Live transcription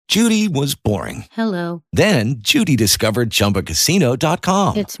Judy was boring. Hello. Then Judy discovered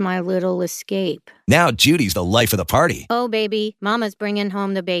ChumbaCasino.com. It's my little escape. Now Judy's the life of the party. Oh, baby, mama's bringing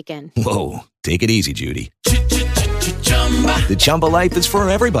home the bacon. Whoa, take it easy, Judy. The Chumba life is for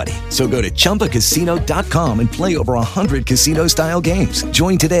everybody. So go to ChumbaCasino.com and play over 100 casino-style games.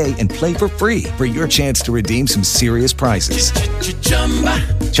 Join today and play for free for your chance to redeem some serious prizes.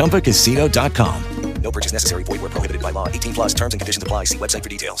 ChumbaCasino.com. No purchase necessary. Void where prohibited by law. 18 plus terms and conditions apply. See website for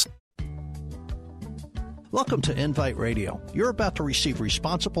details. Welcome to Invite Radio. You're about to receive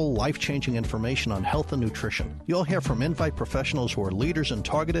responsible, life-changing information on health and nutrition. You'll hear from Invite professionals who are leaders in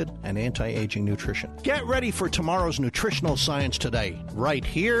targeted and anti-aging nutrition. Get ready for tomorrow's nutritional science today, right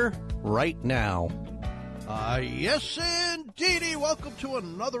here, right now. Yes, indeedy. Welcome to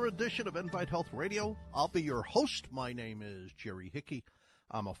another edition of Invite Health Radio. I'll be your host. My name is Jerry Hickey.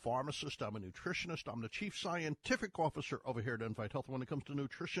 I'm a pharmacist. I'm a nutritionist. I'm the chief scientific officer over here at Invite Health. When it comes to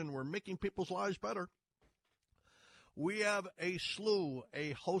nutrition, we're making people's lives better. We have a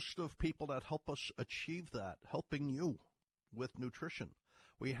host of people that help us achieve that, helping you with nutrition.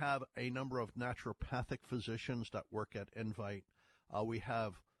 We have a number of naturopathic physicians that work at Invite. We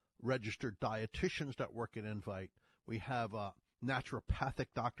have registered dietitians that work at Invite. We have naturopathic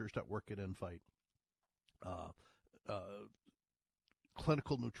doctors that work at Invite.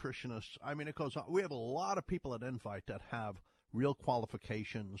 Clinical nutritionists. I mean, it goes on. We have a lot of people at Invite that have real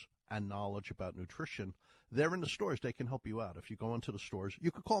qualifications and knowledge about nutrition. They're in the stores. They can help you out. If you go into the stores,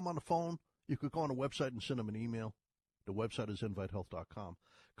 you could call them on the phone. You could go on the website and send them an email. The website is invitehealth.com.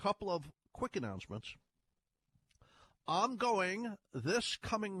 Couple of quick announcements. I'm going this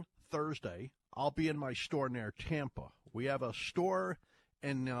coming Thursday. I'll be in my store near Tampa. We have a store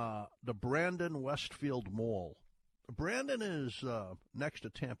in the Brandon Westfield Mall. Brandon is next to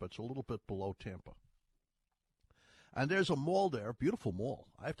Tampa. It's a little bit below Tampa. And there's a mall there, beautiful mall.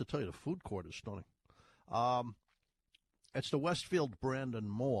 I have to tell you, the food court is stunning. It's the Westfield Brandon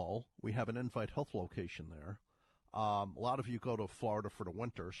Mall. We have an Invite Health location there. A lot of you go to Florida for the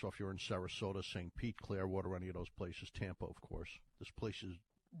winter, so if you're in Sarasota, St. Pete, Clearwater, any of those places, Tampa, of course. This place is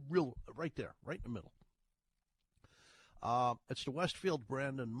real, right there, right in the middle. It's the Westfield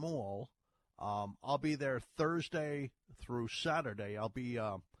Brandon Mall. I'll be there Thursday through Saturday. I'll be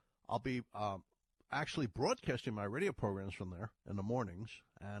actually broadcasting my radio programs from there in the mornings,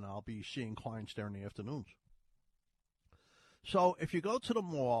 and I'll be seeing clients there in the afternoons. So if you go to the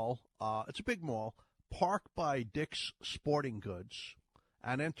mall, it's a big mall, park by Dick's Sporting Goods,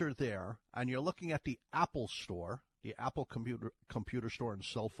 and enter there, and you're looking at the Apple store, the Apple computer store and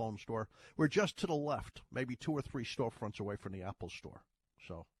cell phone store. We're just to the left, maybe 2 or 3 storefronts away from the Apple store.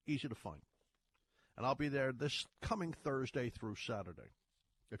 So easy to find. And I'll be there this coming Thursday through Saturday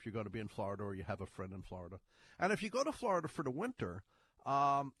if you're going to be in Florida or you have a friend in Florida. And if you go to Florida for the winter,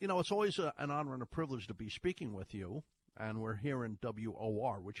 it's always an honor and a privilege to be speaking with you. And we're here in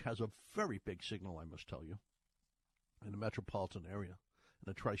WOR, which has a very big signal, I must tell you, in the metropolitan area, in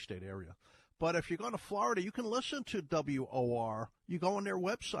the tri-state area. But if you're going to Florida, you can listen to WOR. You go on their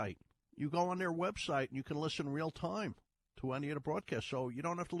website. And you can listen real time to any of the broadcasts. So you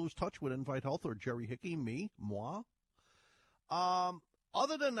don't have to lose touch with Invite Health or Jerry Hickey, moi.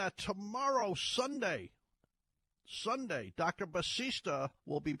 Other than that, tomorrow, Sunday, Dr. Basista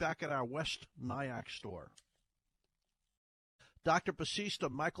will be back at our West Nyack store. Dr. Basista,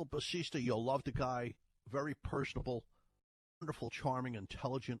 Michael Basista, you'll love the guy, very personable, wonderful, charming,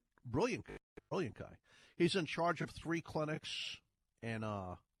 intelligent, brilliant guy. He's in charge of 3 clinics in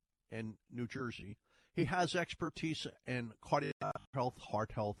New Jersey. He has expertise in cardiac health,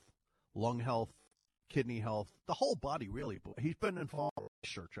 heart health, lung health, kidney health, the whole body, really. He's been involved in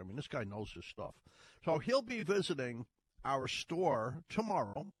research. I mean, this guy knows his stuff. So he'll be visiting our store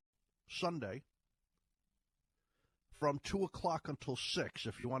tomorrow, Sunday, from 2 o'clock until 6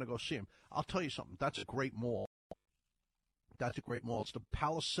 if you want to go see him. I'll tell you something. That's a great mall. It's the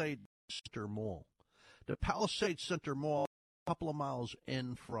Palisade Center Mall. The Palisade Center Mall, a couple of miles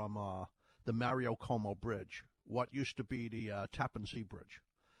in from the Mario Como Bridge, what used to be the Tappan Zee Bridge.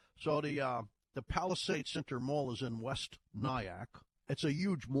 So the Palisade Center Mall is in West Nyack. It's a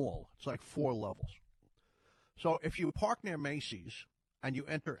huge mall. It's like 4 levels. So if you park near Macy's and you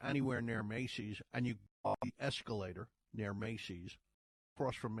enter anywhere near Macy's and you go up the escalator near Macy's,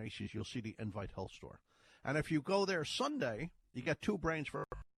 across from Macy's, you'll see the Invite Health store. And if you go there Sunday, you get 2 brains for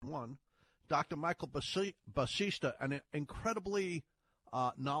one. Dr. Michael Basista, an incredibly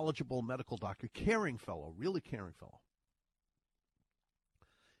knowledgeable medical doctor, caring fellow, really caring fellow.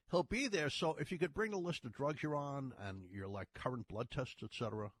 He'll be there, so if you could bring a list of drugs you're on and your current blood tests,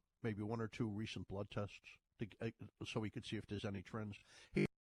 etc., maybe 1 or 2 recent blood tests, so we could see if there's any trends. He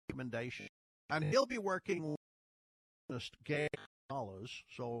recommendation. And he'll be working with Gay Dollars,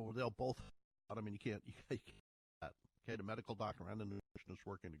 so they'll both, I mean, you can't okay, the medical doctor and the nutritionist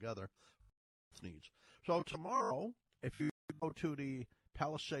working together needs. So tomorrow, if you go to the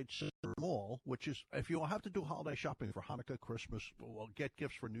Palisades Center Mall, which is, if you have to do holiday shopping for Hanukkah, Christmas, well, get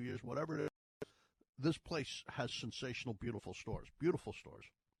gifts for New Year's, whatever it is, this place has sensational, beautiful stores. Beautiful stores.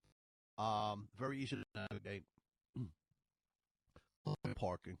 Very easy to navigate.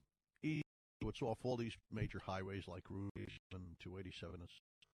 Parking. It's off all these major highways like Route 87, 287.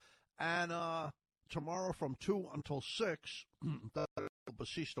 And tomorrow from 2 until 6, the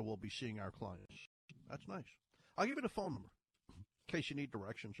Basista will be seeing our clients. That's nice. I'll give you the phone number in case you need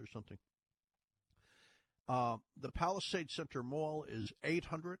directions or something. The Palisades Center Mall is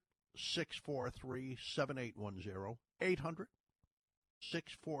 800-643-7810.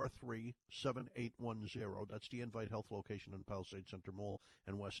 800-643-7810. That's the Invite Health location in Palisades Center Mall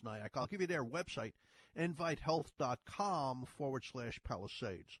in West Nyack. I'll give you their website,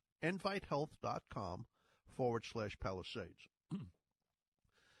 invitehealth.com/Palisades. invitehealth.com/Palisades.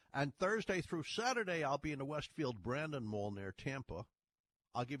 And Thursday through Saturday, I'll be in the Westfield Brandon Mall near Tampa.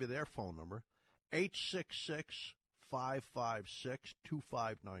 I'll give you their phone number,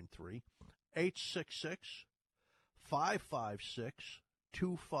 866-556-2593,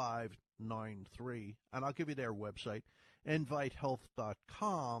 866-556-2593, and I'll give you their website,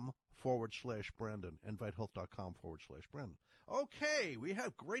 invitehealth.com/Brandon, invitehealth.com/Brandon. Okay, we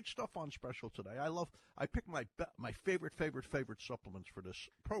have great stuff on special today. I picked my favorite supplements for this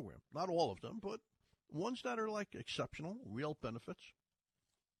program. Not all of them, but ones that are like exceptional, real benefits.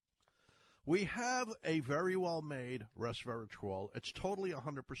 We have a very well-made resveratrol. It's totally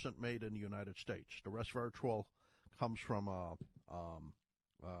 100% made in the United States. The resveratrol comes from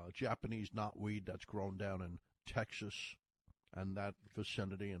Japanese knotweed that's grown down in Texas and that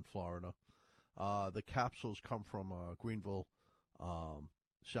vicinity in Florida. The capsules come from Greenville,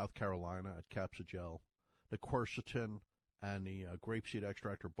 South Carolina at Capsugel. The quercetin and the grapeseed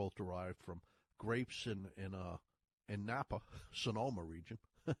extract are both derived from grapes in Napa, Sonoma region.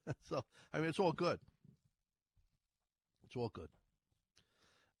 So, I mean, it's all good. It's all good.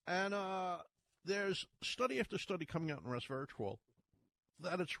 And there's study after study coming out in resveratrol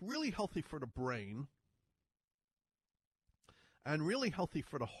that it's really healthy for the brain and really healthy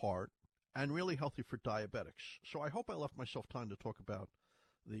for the heart and really healthy for diabetics. So I hope I left myself time to talk about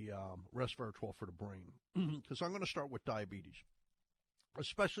the resveratrol for the brain, because I'm going to start with diabetes,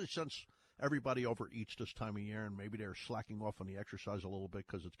 especially since everybody overeats this time of year and maybe they're slacking off on the exercise a little bit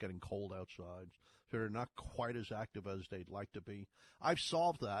because it's getting cold outside, so they're not quite as active as they'd like to be. I've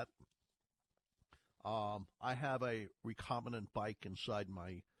solved that. I have a recombinant bike inside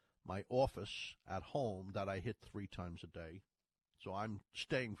my office at home that I hit 3 times a day. So I'm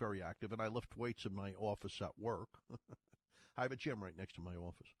staying very active, and I lift weights in my office at work. I have a gym right next to my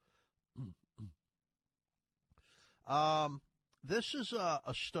office. This is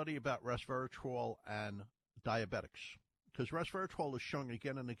a study about resveratrol and diabetics, because resveratrol is showing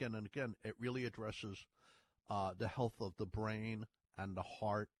again and again and again it really addresses the health of the brain and the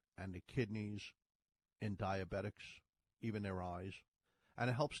heart and the kidneys in diabetics, even their eyes. And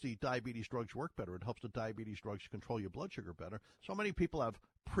it helps the diabetes drugs work better. It helps the diabetes drugs control your blood sugar better. So many people have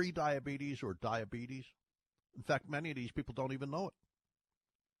pre-diabetes or diabetes. In fact, many of these people don't even know it.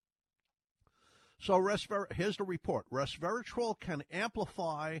 So here's the report. Resveratrol can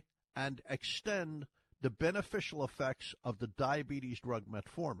amplify and extend the beneficial effects of the diabetes drug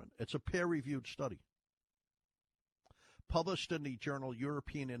metformin. It's a peer-reviewed study published in the journal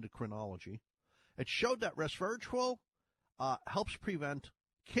European Endocrinology. It showed that resveratrol helps prevent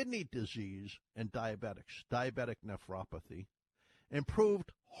kidney disease in diabetics, diabetic nephropathy,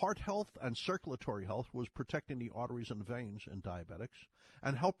 improved heart health and circulatory health, was protecting the arteries and veins in diabetics,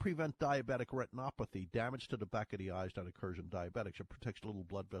 and helped prevent diabetic retinopathy, damage to the back of the eyes that occurs in diabetics. It protects the little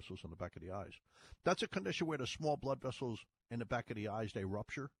blood vessels in the back of the eyes. That's a condition where the small blood vessels in the back of the eyes, they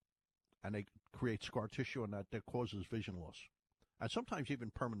rupture, and they create scar tissue, and that causes vision loss, and sometimes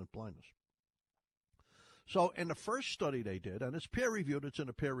even permanent blindness. So in the first study they did, and it's peer-reviewed, it's in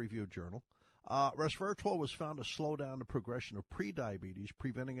a peer-reviewed journal, resveratrol was found to slow down the progression of prediabetes,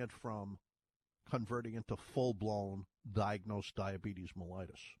 preventing it from converting into full-blown diagnosed diabetes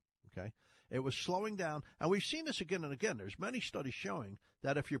mellitus. Okay, it was slowing down, and we've seen this again and again. There's many studies showing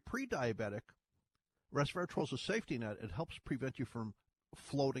that if you're pre-diabetic, resveratrol is a safety net. It helps prevent you from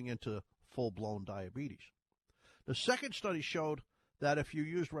floating into full-blown diabetes. The second study showed that if you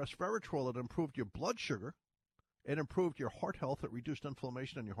used resveratrol, it improved your blood sugar, it improved your heart health, it reduced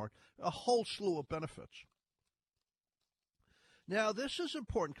inflammation in your heart, a whole slew of benefits. Now, this is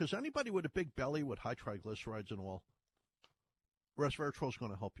important because anybody with a big belly with high triglycerides and all, resveratrol is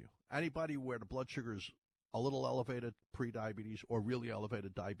going to help you. Anybody where the blood sugar is a little elevated, pre-diabetes, or really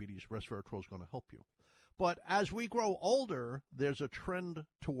elevated diabetes, resveratrol is going to help you. But as we grow older, there's a trend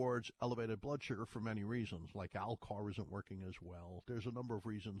towards elevated blood sugar for many reasons, like Alcar isn't working as well. There's a number of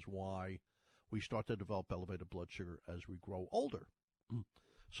reasons why we start to develop elevated blood sugar as we grow older.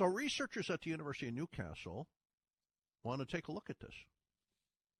 So researchers at the University of Newcastle want to take a look at this.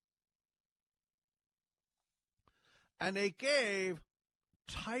 And they gave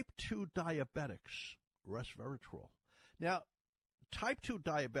type 2 diabetics resveratrol. Now, type 2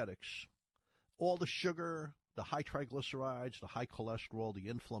 diabetics, all the sugar, the high triglycerides, the high cholesterol, the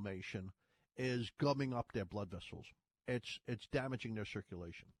inflammation is gumming up their blood vessels. It's damaging their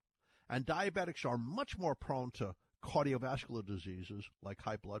circulation. And diabetics are much more prone to cardiovascular diseases like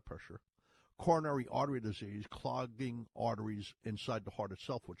high blood pressure, coronary artery disease, clogging arteries inside the heart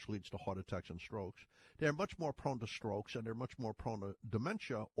itself, which leads to heart attacks and strokes. They're much more prone to strokes, and they're much more prone to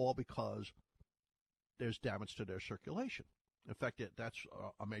dementia, all because there's damage to their circulation. In fact, that's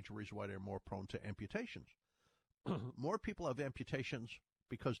a major reason why they're more prone to amputations. More people have amputations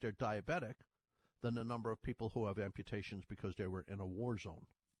because they're diabetic than the number of people who have amputations because they were in a war zone.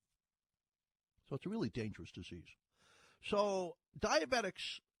 So it's a really dangerous disease. So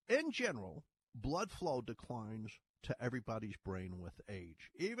diabetics, in general, blood flow declines to everybody's brain with age.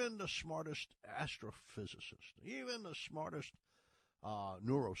 Even the smartest astrophysicist, even the smartest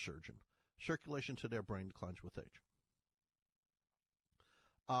neurosurgeon, circulation to their brain declines with age.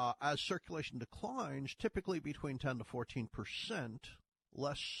 As circulation declines, typically between 10 to 14%,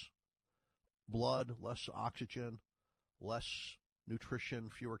 less blood, less oxygen, less nutrition,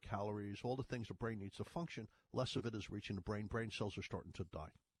 fewer calories, all the things the brain needs to function, less of it is reaching the brain. Brain cells are starting to die.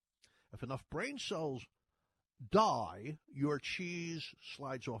 If enough brain cells die, your cheese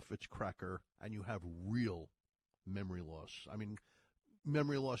slides off its cracker and you have real memory loss. I mean,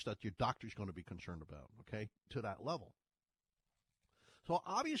 memory loss that your doctor's going to be concerned about, okay, to that level. So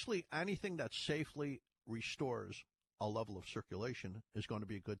obviously anything that safely restores a level of circulation is going to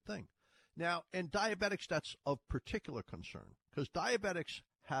be a good thing. Now, in diabetics, that's of particular concern because diabetics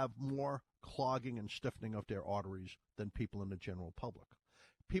have more clogging and stiffening of their arteries than people in the general public.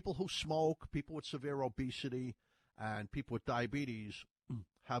 People who smoke, people with severe obesity, and people with diabetes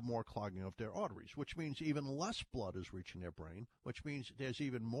have more clogging of their arteries, which means even less blood is reaching their brain, which means there's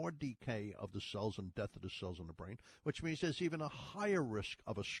even more decay of the cells and death of the cells in the brain, which means there's even a higher risk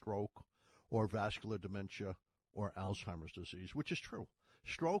of a stroke or vascular dementia or Alzheimer's disease, which is true.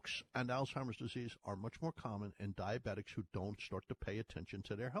 Strokes and Alzheimer's disease are much more common in diabetics who don't start to pay attention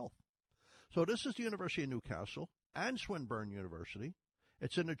to their health. So this is the University of Newcastle and Swinburne University.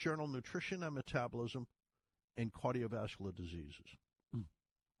 It's in the journal Nutrition and Metabolism in Cardiovascular Diseases.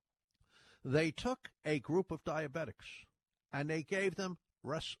 They took a group of diabetics and they gave them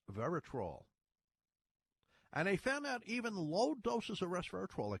resveratrol. And they found out even low doses of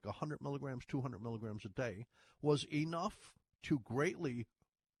resveratrol, like 100 milligrams, 200 milligrams a day, was enough to greatly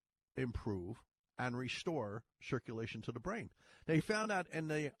improve and restore circulation to the brain. They found out in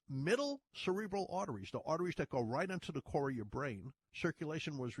the middle cerebral arteries, the arteries that go right into the core of your brain,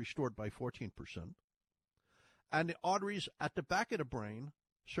 circulation was restored by 14%. And the arteries at the back of the brain,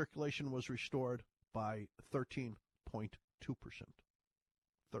 circulation was restored by 13.2%.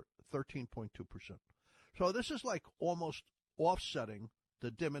 13.2%. So this is like almost offsetting the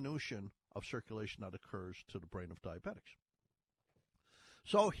diminution of circulation that occurs to the brain of diabetics.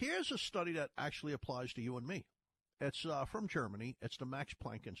 So here's a study that actually applies to you and me. It's from Germany. It's the Max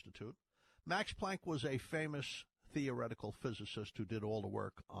Planck Institute. Max Planck was a famous theoretical physicist who did all the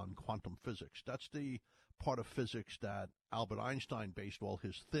work on quantum physics. That's the part of physics that Albert Einstein based all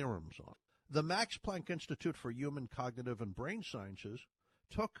his theorems on. The Max Planck Institute for Human Cognitive and Brain Sciences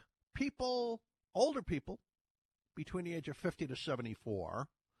took people, older people, between the age of 50 to 74,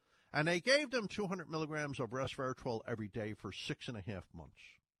 and they gave them 200 milligrams of resveratrol every day for 6.5 months.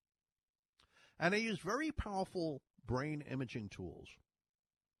 And they used very powerful brain imaging tools.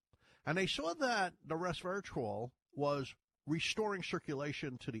 And they saw that the resveratrol was restoring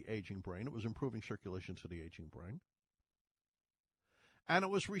circulation to the aging brain. It was improving circulation to the aging brain. And it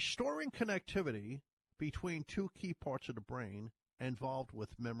was restoring connectivity between two key parts of the brain involved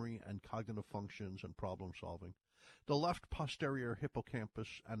with memory and cognitive functions and problem solving, the left posterior hippocampus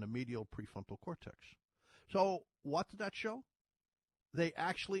and the medial prefrontal cortex. So what did that show? They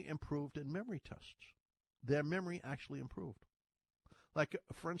actually improved in memory tests. Their memory actually improved. Like,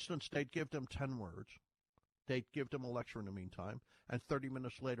 for instance, they'd give them 10 words. They'd give them a lecture in the meantime, and 30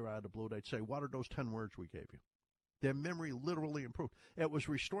 minutes later out of the blue, they'd say, what are those 10 words we gave you? Their memory literally improved. It was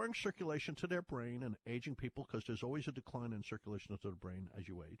restoring circulation to their brain in aging people, because there's always a decline in circulation to the brain as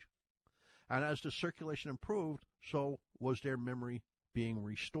you age. And as the circulation improved, so was their memory being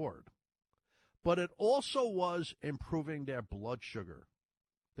restored. But it also was improving their blood sugar.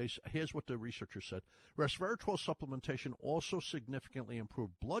 Here's what the researchers said. Resveratrol supplementation also significantly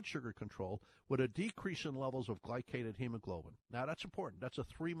improved blood sugar control with a decrease in levels of glycated hemoglobin. Now, that's important. That's a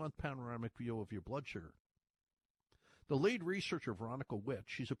 3-month panoramic view of your blood sugar. The lead researcher, Veronica Witt,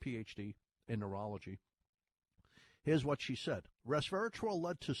 she's a PhD in neurology. Here's what she said. Resveratrol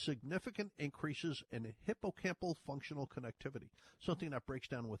led to significant increases in hippocampal functional connectivity, something that breaks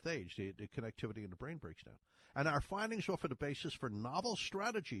down with age. The connectivity in the brain breaks down. And our findings offer the basis for novel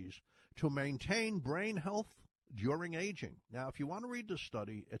strategies to maintain brain health during aging. Now, if you want to read this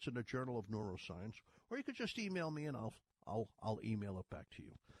study, it's in the Journal of Neuroscience, or you could just email me and I'll email it back to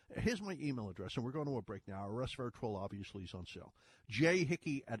you. Here's my email address, and we're going to a break now. Our resveratrol obviously is on sale.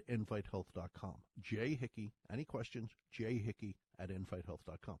 jhickey@invitehealth.com. jhickey, any questions?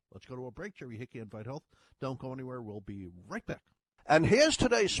 jhickey@invitehealth.com. Let's go to a break. Jerry Hickey, Invite Health. Don't go anywhere. We'll be right back. And here's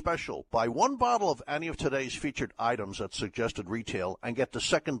today's special. Buy one bottle of any of today's featured items at suggested retail and get the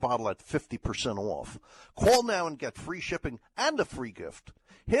second bottle at 50% off. Call now and get free shipping and a free gift.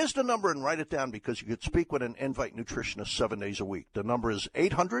 Here's the number, and write it down because you could speak with an Invite nutritionist 7 days a week. The number is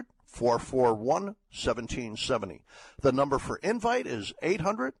 800-441-1770. The number for Invite is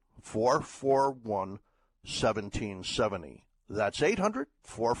 800-441-1770. That's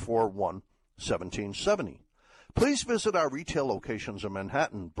 800-441-1770. Please visit our retail locations in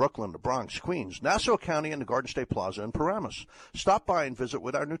Manhattan, Brooklyn, the Bronx, Queens, Nassau County, and the Garden State Plaza in Paramus. Stop by and visit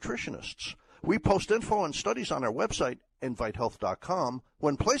with our nutritionists. We post info and studies on our website, invitehealth.com.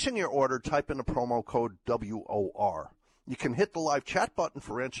 When placing your order, type in the promo code WOR. You can hit the live chat button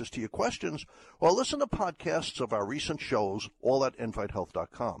for answers to your questions, or listen to podcasts of our recent shows, all at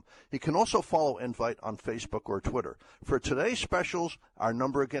invitehealth.com. You can also follow Invite on Facebook or Twitter. For today's specials, our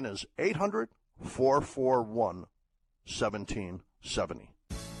number again is 800-441-1770.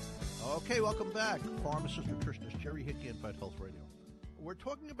 Okay, welcome back. Pharmacist, nutritionist Jerry Hickey, Invite Health Radio. We're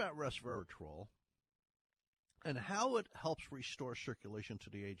talking about resveratrol and how it helps restore circulation to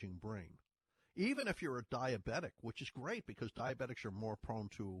the aging brain. Even if you're a diabetic, which is great because diabetics are more prone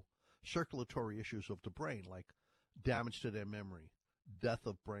to circulatory issues of the brain, like damage to their memory, death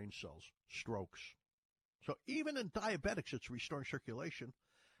of brain cells, strokes. So even in diabetics, it's restoring circulation.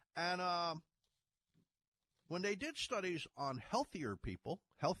 And when they did studies on healthier people,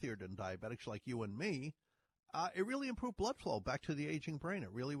 healthier than diabetics like you and me, it really improved blood flow back to the aging brain.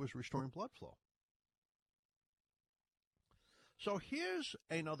 It really was restoring blood flow. So here's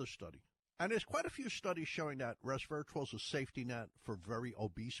another study. And there's quite a few studies showing that resveratrol is a safety net for very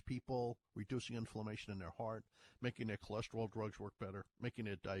obese people, reducing inflammation in their heart, making their cholesterol drugs work better, making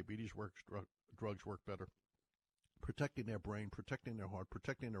their diabetes drugs work better, protecting their brain, protecting their heart,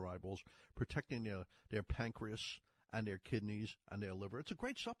 protecting their eyeballs, protecting their pancreas and their kidneys and their liver. It's a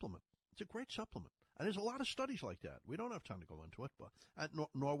great supplement. It's a great supplement. And there's a lot of studies like that. We don't have time to go into it, but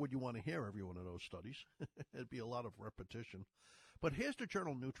nor would you want to hear every one of those studies. It'd be a lot of repetition. But here's the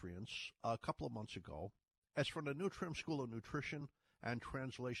journal Nutrients a couple of months ago. It's from the New Trim School of Nutrition and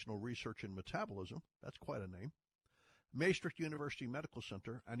Translational Research in Metabolism. That's quite a name. Maastricht University Medical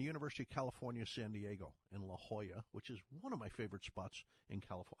Center and the University of California, San Diego in La Jolla, which is one of my favorite spots in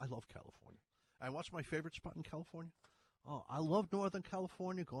California. I love California. And what's my favorite spot in California? Oh, I love Northern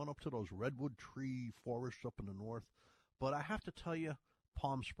California, going up to those redwood tree forests up in the north. But I have to tell you,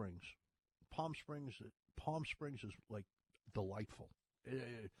 Palm Springs. Palm Springs is like delightful.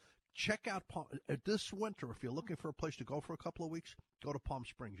 Check out this winter, if you're looking for a place to go for a couple of weeks, go to Palm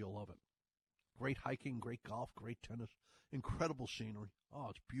Springs. You'll love it. Great hiking, great golf, great tennis, incredible scenery. Oh,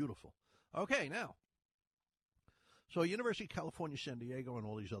 it's beautiful. Okay, now. So University of California, San Diego, and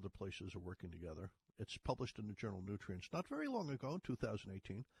all these other places are working together. It's published in the journal Nutrients not very long ago, in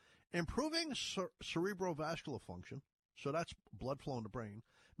 2018. Improving cerebrovascular function, so that's blood flow in the brain,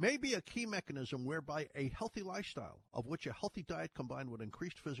 may be a key mechanism whereby a healthy lifestyle, of which a healthy diet combined with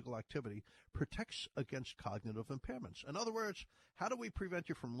increased physical activity, protects against cognitive impairments. In other words, how do we prevent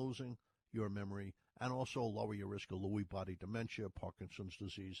you from losing your memory and also lower your risk of Lewy body dementia, Parkinson's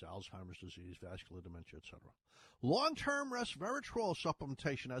disease, Alzheimer's disease, vascular dementia, etc. Long-term resveratrol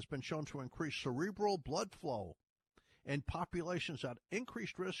supplementation has been shown to increase cerebral blood flow in populations at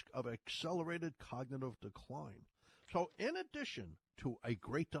increased risk of accelerated cognitive decline. So in addition to a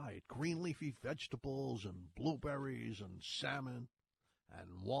great diet, green leafy vegetables and blueberries and salmon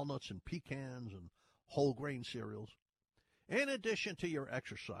and walnuts and pecans and whole grain cereals, in addition to your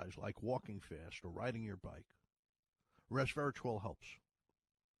exercise like walking fast or riding your bike, resveratrol helps.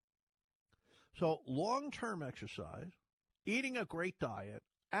 So long-term exercise, eating a great diet,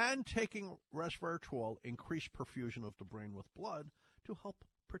 and taking resveratrol increase perfusion of the brain with blood to help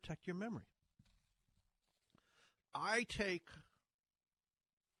protect your memory. I take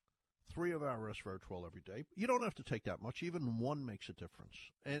 3 of our resveratrol every day. You don't have to take that much. Even 1 makes a difference.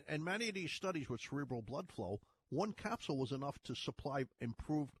 And many of these studies with cerebral blood flow, 1 capsule was enough to supply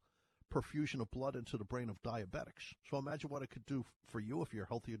improved perfusion of blood into the brain of diabetics. So imagine what it could do for you if you're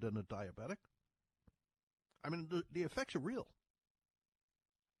healthier than a diabetic. I mean, the effects are real.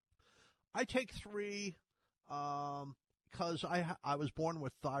 I take 3 because I was born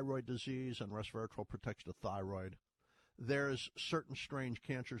with thyroid disease, and resveratrol protects the thyroid. There's certain strange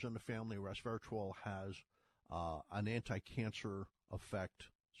cancers in the family. Resveratrol has an anti-cancer effect,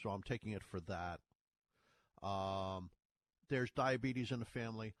 so I'm taking it for that. There's diabetes in the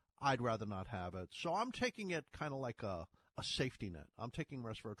family. I'd rather not have it. So I'm taking it kind of like a safety net. I'm taking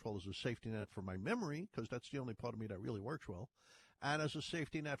resveratrol as a safety net for my memory, because that's the only part of me that really works well, and as a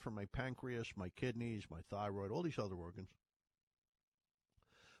safety net for my pancreas, my kidneys, my thyroid, all these other organs.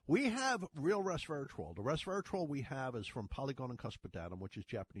 We have real resveratrol. The resveratrol we have is from Polygonum cuspidatum, which is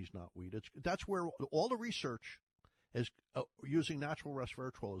Japanese knotweed. That's where all the research is using natural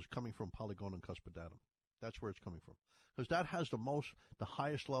resveratrol is coming from Polygonum cuspidatum. That's where it's coming from, because that has the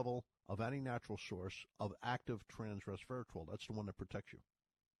highest level of any natural source of active trans resveratrol. That's the one that protects you.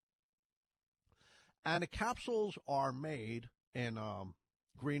 And the capsules are made in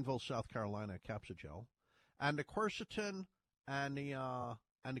Greenville, South Carolina, at Capsugel, and the quercetin and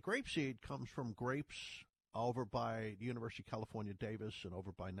the grapeseed comes from grapes over by the University of California, Davis, and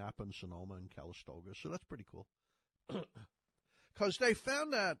over by Napa and Sonoma and Calistoga. So that's pretty cool. Because they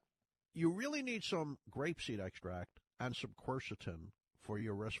found that you really need some grapeseed extract and some quercetin for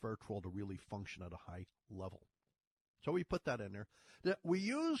your resveratrol to really function at a high level. So we put that in there. We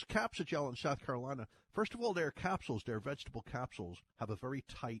use Capsugel in South Carolina. First of all, their capsules, their vegetable capsules, have a very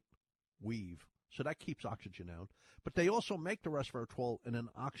tight weave, so that keeps oxygen out. But they also make the resveratrol in an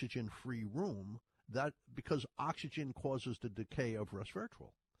oxygen-free room, that because oxygen causes the decay of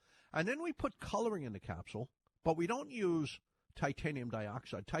resveratrol. And then we put coloring in the capsule, but we don't use titanium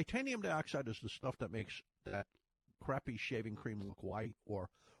dioxide. Titanium dioxide is the stuff that makes that crappy shaving cream look white, or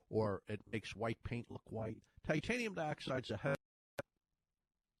it makes white paint look white. Titanium dioxide is a heavy.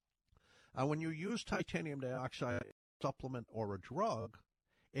 And when you use titanium dioxide supplement or a drug,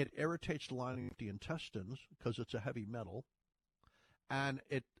 it irritates the lining of the intestines because it's a heavy metal, and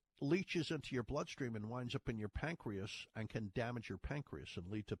it leaches into your bloodstream and winds up in your pancreas and can damage your pancreas and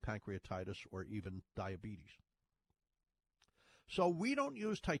lead to pancreatitis or even diabetes. So we don't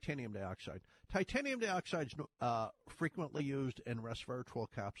use titanium dioxide. Titanium dioxide is frequently used in resveratrol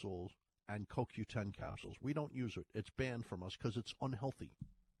capsules and CoQ10 capsules. We don't use it. It's banned from us because it's unhealthy.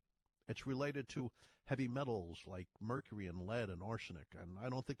 It's related to heavy metals like mercury and lead and arsenic, and I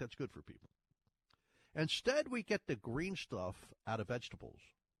don't think that's good for people. Instead, we get the green stuff out of vegetables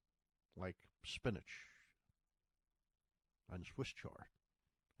like spinach and Swiss chard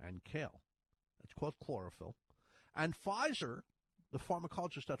and kale. It's called chlorophyll. And Pfizer, the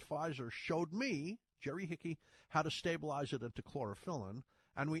pharmacologist at Pfizer, showed me, Jerry Hickey, how to stabilize it into chlorophyllin.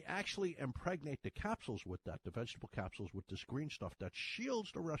 And we actually impregnate the capsules with that, the vegetable capsules, with this green stuff that shields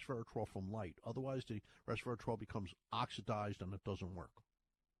the resveratrol from light. Otherwise, the resveratrol becomes oxidized and it doesn't work.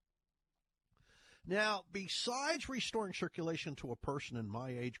 Now, besides restoring circulation to a person in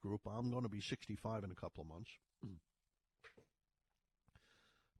my age group, I'm going to be 65 in a couple of months.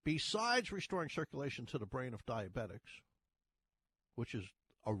 Besides restoring circulation to the brain of diabetics, which is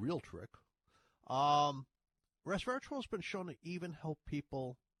a real trick, resveratrol has been shown to even help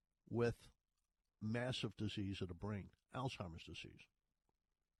people with massive disease of the brain, Alzheimer's disease.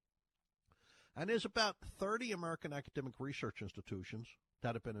 And there's about 30 American academic research institutions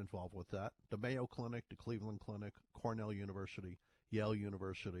that have been involved with that. The Mayo Clinic, the Cleveland Clinic, Cornell University, Yale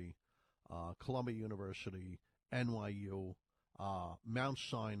University, Columbia University, NYU, Mount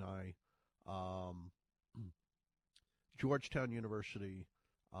Sinai, Georgetown University,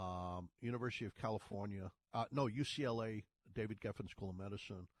 University of California, UCLA, David Geffen School of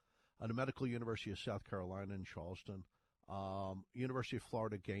Medicine, the Medical University of South Carolina in Charleston, University of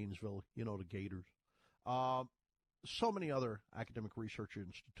Florida, Gainesville, the Gators. So many other academic research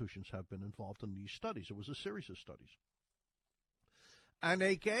institutions have been involved in these studies. It was a series of studies. And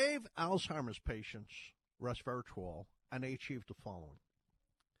they gave Alzheimer's patients resveratrol, and they achieved the following.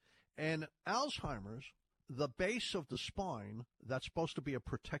 In Alzheimer's, the base of the spine that's supposed to be a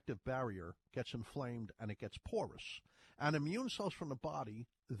protective barrier gets inflamed and it gets porous. And immune cells from the body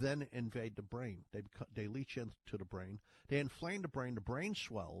then invade the brain. They leach into the brain. They inflame the brain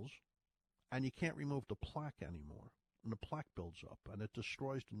swells, and you can't remove the plaque anymore. And the plaque builds up, and it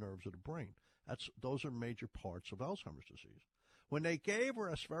destroys the nerves of the brain. Those are major parts of Alzheimer's disease. When they gave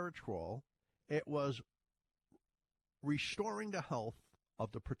resveratrol, it was restoring the health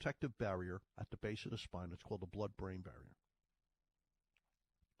of the protective barrier at the base of the spine. It's called the blood-brain barrier.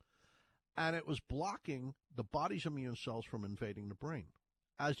 And it was blocking the body's immune cells from invading the brain.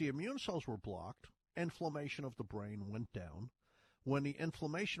 As the immune cells were blocked, inflammation of the brain went down. When the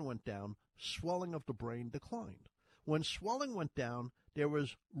inflammation went down, swelling of the brain declined. When swelling went down, there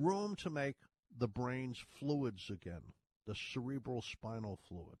was room to make the brain's fluids again, the cerebral spinal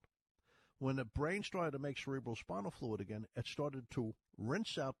fluid. When the brain started to make cerebral spinal fluid again, it started to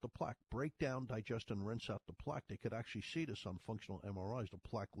rinse out the plaque, break down, digest, and rinse out the plaque. They could actually see this on functional MRIs, the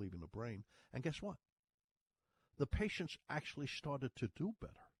plaque leaving the brain. And guess what? The patients actually started to do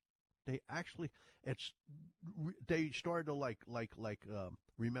better. They started to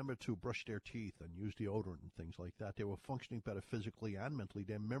remember to brush their teeth and use deodorant and things like that. They were functioning better physically and mentally.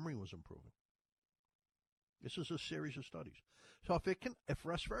 Their memory was improving. This is a series of studies. So if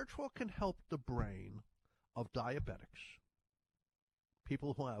resveratrol can help the brain of diabetics,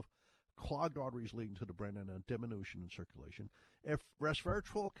 people who have clogged arteries leading to the brain and a diminution in circulation, if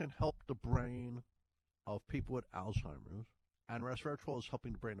resveratrol can help the brain of people with Alzheimer's, and resveratrol is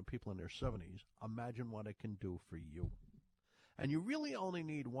helping the brain of people in their 70s, imagine what it can do for you. And you really only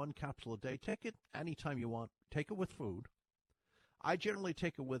need one capsule a day. Take it anytime you want. Take it with food. I generally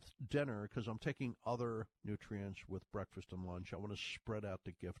take it with dinner because I'm taking other nutrients with breakfast and lunch. I want to spread out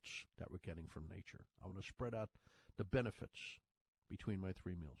the gifts that we're getting from nature. I want to spread out the benefits between my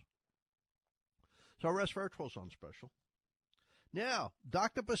 3 meals. So resveratrol's on special. Now,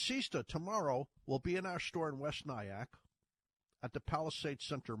 Dr. Basista tomorrow will be in our store in West Nyack at the Palisades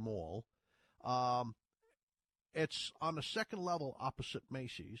Center Mall. It's on the second level opposite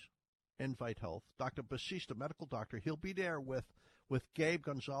Macy's, Invite Health. Dr. Basista, medical doctor, he'll be there with Gabe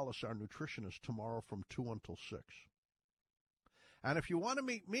Gonzalez, our nutritionist, tomorrow from 2 until 6. And if you want to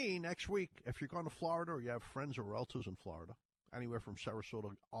meet me next week, if you're going to Florida or you have friends or relatives in Florida, anywhere from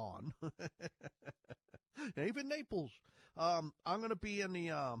Sarasota on, even Naples, I'm going to be in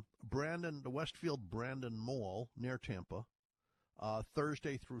the Westfield Brandon Mall near Tampa,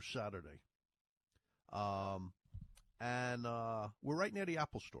 Thursday through Saturday. And we're right near the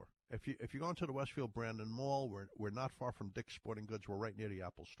Apple Store. If you're going to the Westfield Brandon Mall, we're not far from Dick's Sporting Goods. We're right near the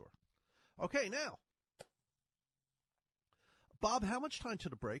Apple Store. Okay, now, Bob, how much time to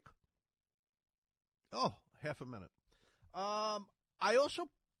the break? Oh, half a minute.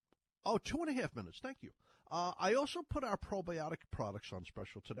 2.5 minutes. Thank you. I also put our probiotic products on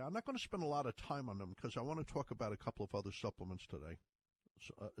special today. I'm not going to spend a lot of time on them because I want to talk about a couple of other supplements today.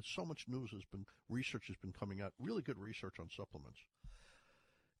 So much research has been coming out, really good research on supplements.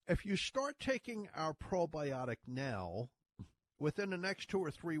 If you start taking our probiotic now, within the next 2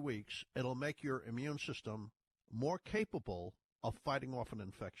 or 3 weeks, it'll make your immune system more capable of fighting off an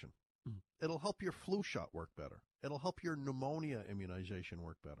infection. It'll help your flu shot work better. It'll help your pneumonia immunization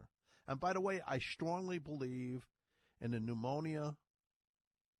work better. And by the way, I strongly believe in the pneumonia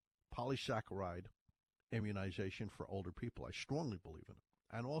polysaccharide immunization for older people. I strongly believe in it.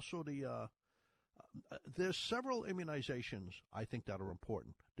 And also there's several immunizations I think that are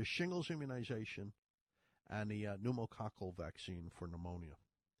important. The shingles immunization and the pneumococcal vaccine for pneumonia.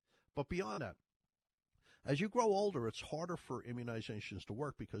 But beyond that, as you grow older, it's harder for immunizations to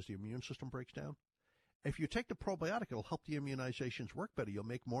work because the immune system breaks down. If you take the probiotic, it'll help the immunizations work better. You'll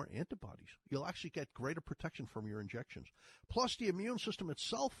make more antibodies. You'll actually get greater protection from your injections. Plus, the immune system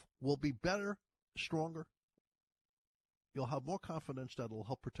itself will be better, stronger. You'll have more confidence that it'll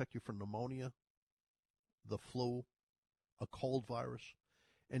help protect you from pneumonia, the flu, a cold virus,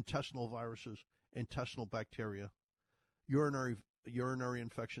 intestinal viruses, intestinal bacteria, urinary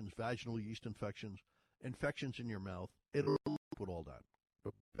infections, vaginal yeast infections, infections in your mouth. It'll help with all that.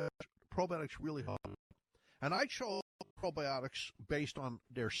 Probiotics really help. And I chose probiotics based on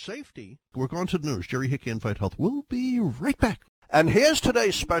their safety. We're going to the news. Jerry Hickey, Invite Health. We'll be right back. And here's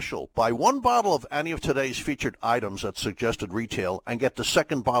today's special. Buy one bottle of any of today's featured items at suggested retail and get the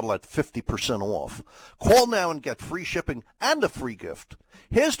second bottle at 50% off. Call now and get free shipping and a free gift.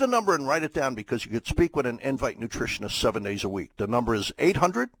 Here's the number, and write it down because you could speak with an Invite nutritionist 7 days a week. The number is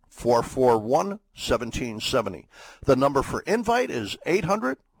 800-441-1770. The number for Invite is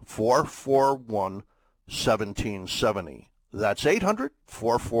 800-441-1770. That's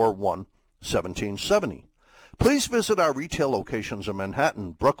 800-441-1770. Please visit our retail locations in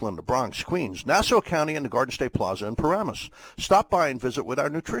Manhattan, Brooklyn, the Bronx, Queens, Nassau County, and the Garden State Plaza in Paramus. Stop by and visit with our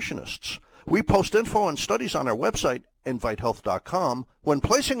nutritionists. We post info and studies on our website, invitehealth.com. When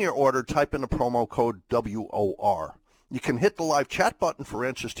placing your order, type in the promo code WOR. You can hit the live chat button for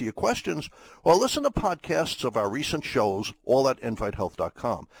answers to your questions or listen to podcasts of our recent shows, all at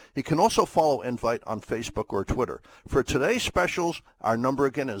invitehealth.com. You can also follow Invite on Facebook or Twitter. For today's specials, our number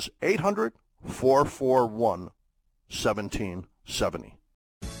again is 800-441-1770.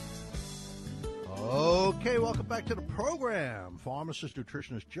 Okay, welcome back to the program. Pharmacist,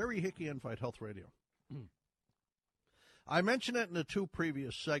 nutritionist Jerry Hickey, Invite Health Radio. I mentioned it in the two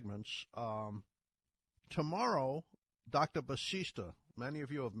previous segments. Tomorrow, Dr. Basista, many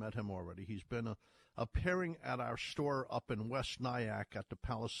of you have met him already. He's been appearing at our store up in West Nyack at the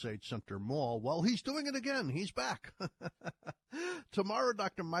Palisade Center Mall. Well, he's doing it again. He's back. Tomorrow,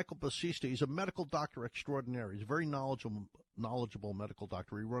 Dr. Michael Basista, he's a medical doctor extraordinaire. He's a very knowledgeable medical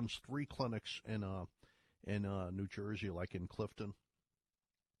doctor. He runs 3 clinics in New Jersey, like in Clifton.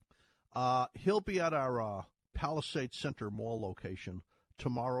 He'll be at our Palisade Center Mall location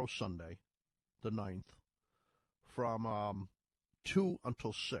tomorrow, Sunday, the 9th. From 2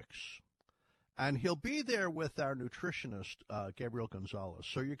 until 6. And he'll be there with our nutritionist, Gabriel Gonzalez.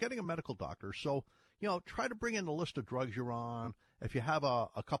 So you're getting a medical doctor. So, try to bring in the list of drugs you're on. If you have a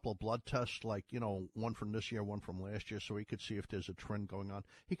couple of blood tests, like, one from this year, one from last year, so he could see if there's a trend going on.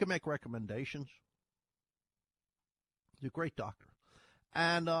 He can make recommendations. He's a great doctor.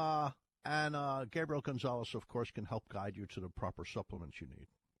 And Gabriel Gonzalez, of course, can help guide you to the proper supplements you need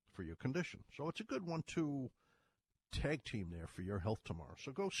for your condition. So it's a good 1-2 tag team there for your health tomorrow.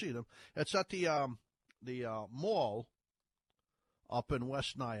 So go see them. It's at the mall up in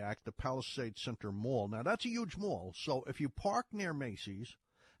West Nyack, the Palisade Center Mall. Now, that's a huge mall. So if you park near Macy's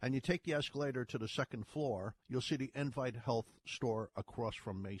and you take the escalator to the second floor, you'll see the Invite Health store across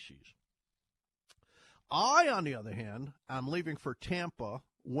from Macy's. I, on the other hand, am leaving for Tampa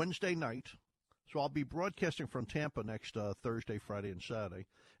Wednesday night. So I'll be broadcasting from Tampa next Thursday, Friday, and Saturday.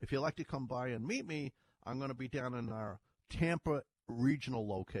 If you'd like to come by and meet me, I'm going to be down in our Tampa regional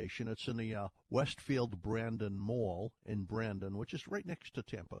location. It's in the Westfield Brandon Mall in Brandon, which is right next to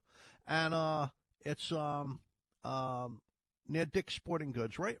Tampa. And it's near Dick's Sporting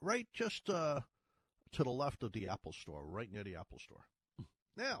Goods, right just to the left of the Apple Store, right near the Apple Store.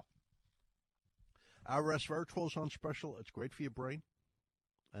 Now, our resveratrol is on special. It's great for your brain,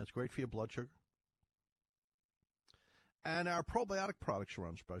 and it's great for your blood sugar. And our probiotic products are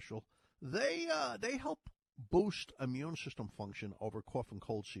on special. They help boost immune system function over cough and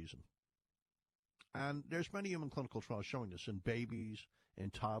cold season. And there's many human clinical trials showing this in babies,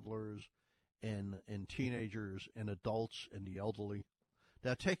 in toddlers, in teenagers, in adults, in the elderly.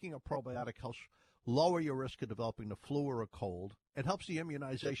 That taking a probiotic helps lower your risk of developing the flu or a cold. It helps the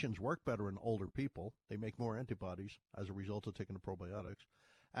immunizations work better in older people. They make more antibodies as a result of taking the probiotics.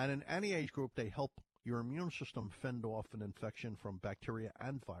 And in any age group, they help your immune system fend off an infection from bacteria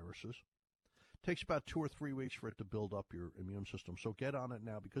and viruses. It takes about 2 or 3 weeks for it to build up your immune system. So get on it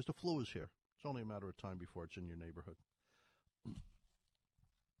now because the flu is here. It's only a matter of time before it's in your neighborhood.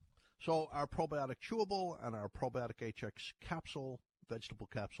 So our probiotic chewable and our probiotic HX capsule, vegetable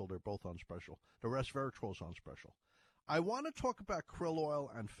capsule, they're both on special. The resveratrol is on special. I want to talk about krill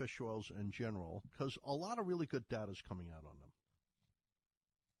oil and fish oils in general because a lot of really good data is coming out on them.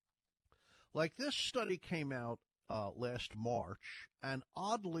 Like this study came out last March, and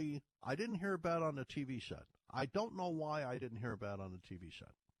oddly, I didn't hear about it on the TV set. I don't know why I didn't hear about it on the TV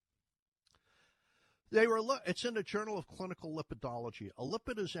set. It's in the Journal of Clinical Lipidology. A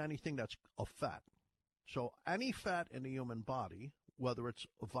lipid is anything that's a fat. So any fat in the human body, whether it's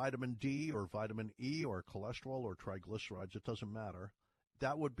vitamin D or vitamin E or cholesterol or triglycerides, it doesn't matter,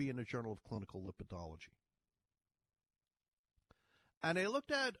 that would be in the Journal of Clinical Lipidology. And they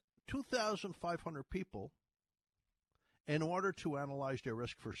looked at 2,500 people in order to analyze their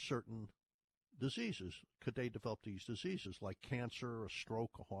risk for certain diseases. Could they develop these diseases like cancer, a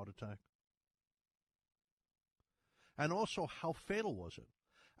stroke, a heart attack? And also, how fatal was it?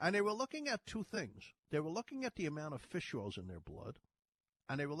 And they were looking at two things. They were looking at the amount of fish oils in their blood,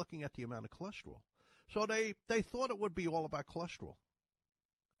 and they were looking at the amount of cholesterol. So they thought it would be all about cholesterol,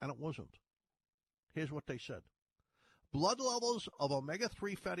 and it wasn't. Here's what they said. Blood levels of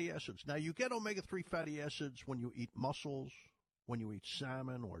omega-3 fatty acids. Now, you get omega-3 fatty acids when you eat mussels, when you eat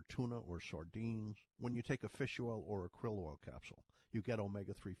salmon or tuna or sardines, when you take a fish oil or a krill oil capsule. You get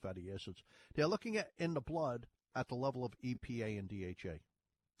omega-3 fatty acids. They're looking at in the blood at the level of EPA and DHA.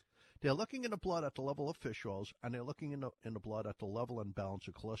 They're looking in the blood at the level of fish oils, and they're looking in the blood at the level and balance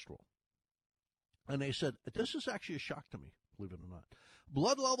of cholesterol. And they said, this is actually a shock to me, believe it or not.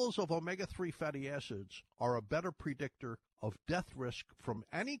 Blood levels of omega-3 fatty acids are a better predictor of death risk from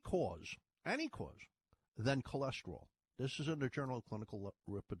any cause, than cholesterol. This is in the Journal of Clinical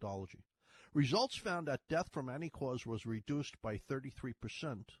Lipidology. Results found that death from any cause was reduced by 33%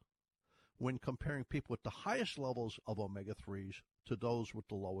 when comparing people with the highest levels of omega-3s to those with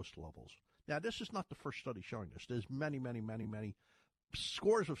the lowest levels. Now, this is not the first study showing this. There's many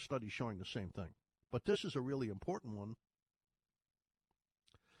scores of studies showing the same thing. But this is a really important one.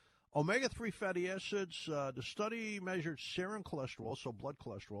 Omega-3 fatty acids, the study measured serum cholesterol, so blood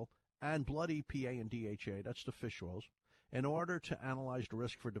cholesterol, and blood EPA and DHA, that's the fish oils, in order to analyze the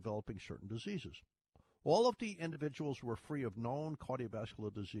risk for developing certain diseases. All of the individuals were free of known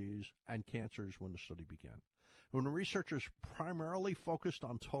cardiovascular disease and cancers when the study began. When the researchers primarily focused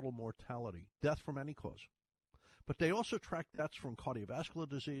on total mortality, death from any cause. But they also tracked deaths from cardiovascular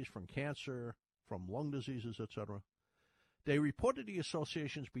disease, from cancer, from lung diseases, etc. They reported the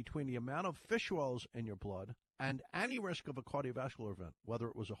associations between the amount of fish oils in your blood and any risk of a cardiovascular event, whether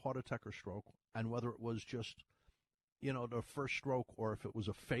it was a heart attack or stroke, and whether it was just, the first stroke, or if it was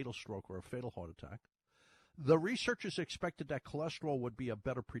a fatal stroke or a fatal heart attack. The researchers expected that cholesterol would be a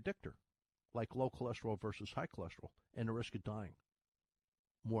better predictor, like low cholesterol versus high cholesterol, and the risk of dying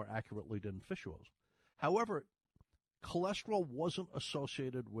more accurately than fish oils. However, cholesterol wasn't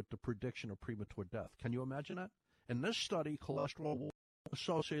associated with the prediction of premature death. Can you imagine that? In this study, cholesterol was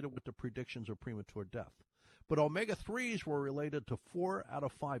associated with the predictions of premature death. But omega-3s were related to 4 out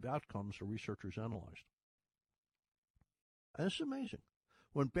of 5 outcomes the researchers analyzed. And this is amazing.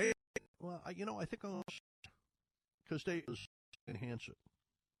 I think because they enhance it.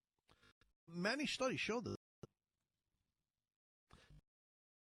 Many studies show that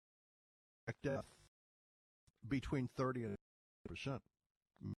death between 30 and 80%.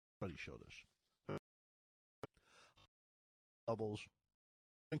 Studies show this. Levels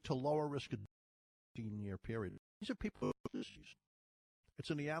linked to lower risk of 15-year period. These are people with disease. It's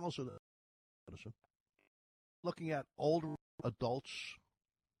in the annals of medicine. Looking at older adults,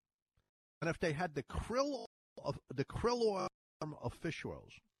 and if they had the krill oil of fish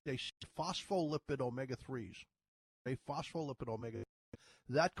oils, they phospholipid omega-3s. Phospholipid omega,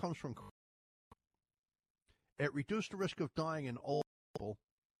 that comes from krill. It reduced the risk of dying in old people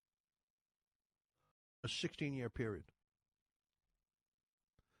a 16-year period.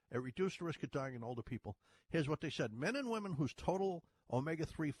 It reduced the risk of dying in older people. Here's what they said. Men and women whose total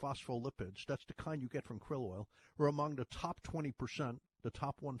omega-3 phospholipids, that's the kind you get from krill oil, were among the top 20%, the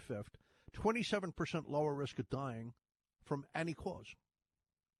top one-fifth, 27% lower risk of dying from any cause.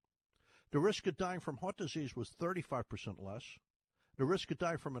 The risk of dying from heart disease was 35% less. The risk of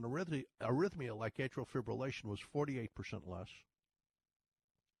dying from an arrhythmia like atrial fibrillation was 48% less.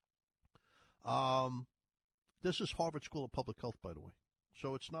 This is Harvard School of Public Health, by the way.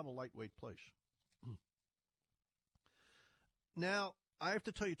 So it's not a lightweight place. Now, I have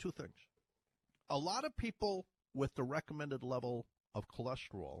to tell you two things. A lot of people with the recommended level of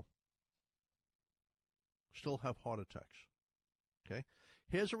cholesterol still have heart attacks. Okay?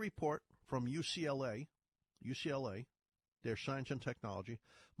 Here's a report from UCLA, their science and technology.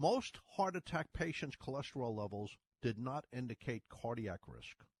 Most heart attack patients' cholesterol levels did not indicate cardiac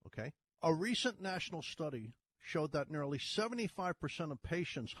risk. Okay? A recent national study showed that nearly 75% of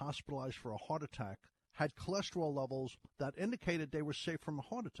patients hospitalized for a heart attack had cholesterol levels that indicated they were safe from a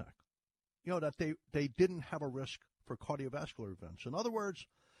heart attack. That they didn't have a risk for cardiovascular events. In other words,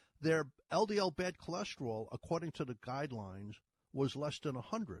 their LDL bad cholesterol, according to the guidelines, was less than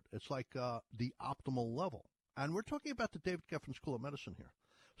 100. It's like the optimal level. And we're talking about the David Geffen School of Medicine here.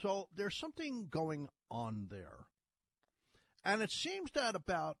 So there's something going on there. And it seems that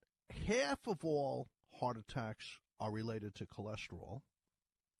about half of all heart attacks are related to cholesterol,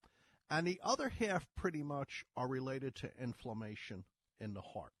 and the other half pretty much are related to inflammation in the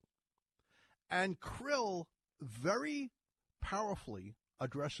heart. And krill very powerfully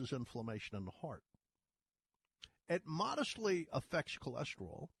addresses inflammation in the heart. It modestly affects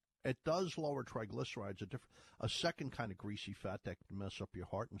cholesterol. It does lower triglycerides, a second kind of greasy fat that can mess up your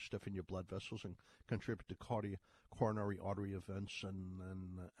heart and stiffen your blood vessels and contribute to coronary artery events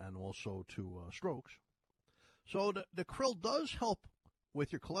and also to strokes. So the krill does help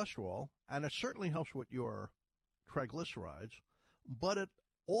with your cholesterol, and it certainly helps with your triglycerides, but it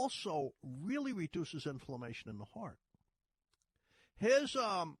also really reduces inflammation in the heart. Here's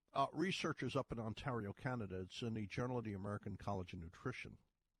researchers up in Ontario, Canada. It's in the Journal of the American College of Nutrition.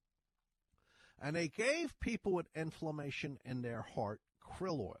 And they gave people with inflammation in their heart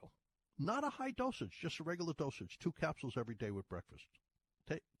krill oil. Not a high dosage, just a regular dosage, 2 capsules every day with breakfast.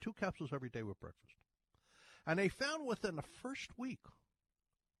 2 capsules every day with breakfast. And they found within the first week,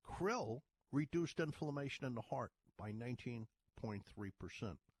 krill reduced inflammation in the heart by 19.3%.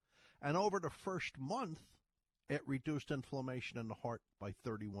 And over the first month, it reduced inflammation in the heart by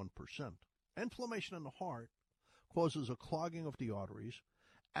 31%. Inflammation in the heart causes a clogging of the arteries,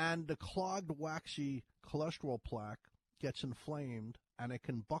 and the clogged, waxy cholesterol plaque gets inflamed, and it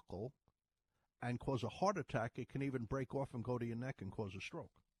can buckle and cause a heart attack. It can even break off and go to your neck and cause a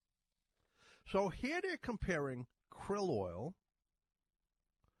stroke. So here they're comparing krill oil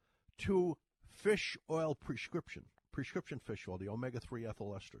to fish oil prescription fish oil, the omega-3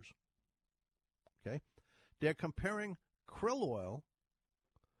 ethyl esters. Okay? They're comparing krill oil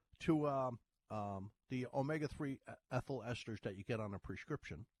to the omega-3 ethyl esters that you get on a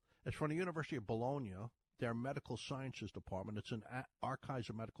prescription. It's from the University of Bologna, their medical sciences department. It's in Archives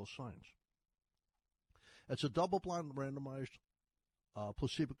of Medical Science. It's a double-blind, randomized,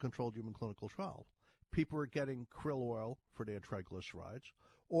 placebo-controlled human clinical trial. People were getting krill oil for their triglycerides,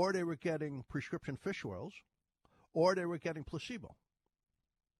 or they were getting prescription fish oils, or they were getting placebo.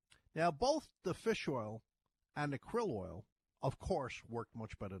 Now, both the fish oil and the krill oil, of course, worked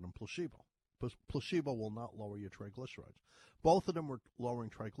much better than placebo. Placebo will not lower your triglycerides. Both of them were lowering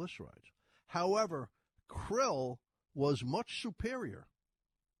triglycerides. However, krill was much superior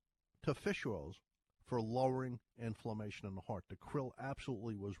to fish oils for lowering inflammation in the heart. The krill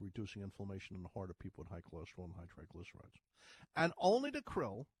absolutely was reducing inflammation in the heart of people with high cholesterol and high triglycerides. And only the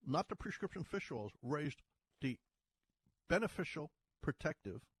krill, not the prescription fish oils, raised the beneficial,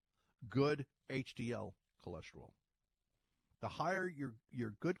 protective, good HDL cholesterol. The higher your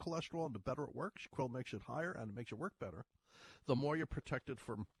good cholesterol and the better it works, krill makes it higher and it makes it work better, the more you're protected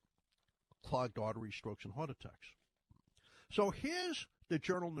from clogged arteries, strokes, and heart attacks. So here's the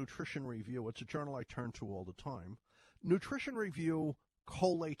journal Nutrition Review. It's a journal I turn to all the time. Nutrition Review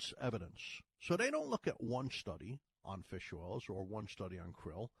collates evidence. So they don't look at one study on fish oils or one study on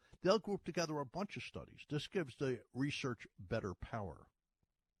krill. They'll group together a bunch of studies. This gives the research better power.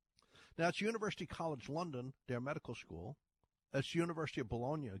 Now, it's University College London, their medical school. It's University of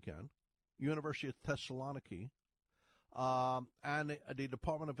Bologna again, University of Thessaloniki, and the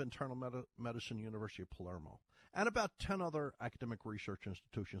Department of Internal Medicine, University of Palermo, and about 10 other academic research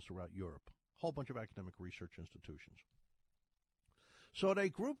institutions throughout Europe, a whole bunch of academic research institutions. So they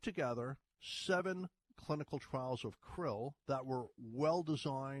grouped together 7 clinical trials of krill that were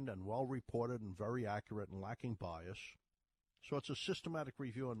well-designed and well-reported and very accurate and lacking bias. So it's a systematic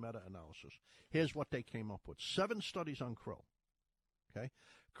review and meta-analysis. Here's what they came up with. 7 studies on krill. Okay,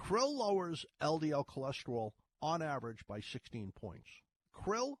 krill lowers LDL cholesterol on average by 16 points.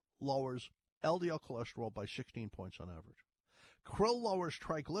 Krill lowers LDL cholesterol by 16 points on average. Krill lowers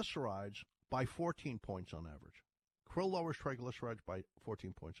triglycerides by 14 points on average. Krill lowers triglycerides by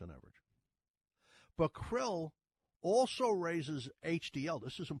 14 points on average. But krill also raises HDL.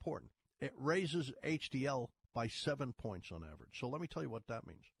 This is important. It raises HDL by 7 points on average. So let me tell you what that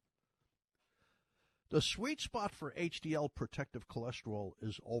means. The sweet spot for HDL protective cholesterol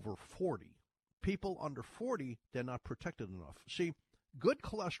is over 40. People under 40, they're not protected enough. See, good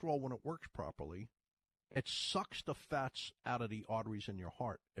cholesterol, when it works properly, it sucks the fats out of the arteries in your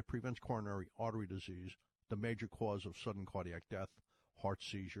heart. It prevents coronary artery disease, the major cause of sudden cardiac death, heart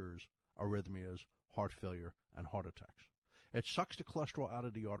seizures, arrhythmias, heart failure, and heart attacks. It sucks the cholesterol out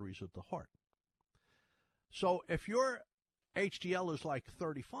of the arteries of the heart. So if your HDL is like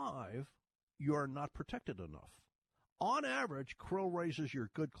 35, you're not protected enough. On average, krill raises your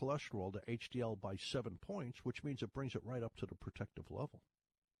good cholesterol to HDL by 7 points, which means it brings it right up to the protective level.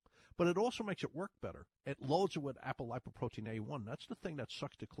 But it also makes it work better. It loads it with apolipoprotein A1. That's the thing that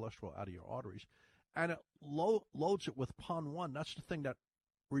sucks the cholesterol out of your arteries. And it loads it with PON1. That's the thing that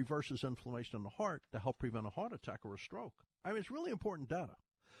reverses inflammation in the heart to help prevent a heart attack or a stroke. I mean, it's really important data.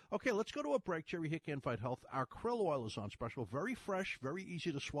 Okay, let's go to a break. Jerry Hickey, Invite Health. Our krill oil is on special. Very fresh, very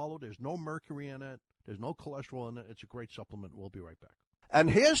easy to swallow. There's no mercury in it. There's no cholesterol in it. It's a great supplement. We'll be right back.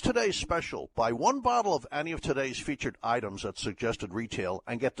 And here's today's special. Buy 1 bottle of any of today's featured items at suggested retail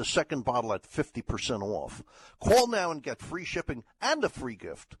and get the second bottle at 50% off. Call now and get free shipping and a free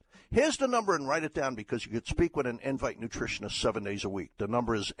gift. Here's the number, and write it down because you could speak with an Invite nutritionist 7 days a week. The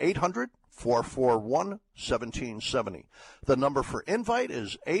number is 800-441-1770. The number for Invite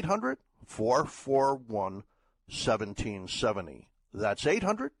is 800-441-1770. That's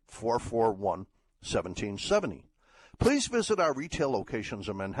 800-441-1770. Please visit our retail locations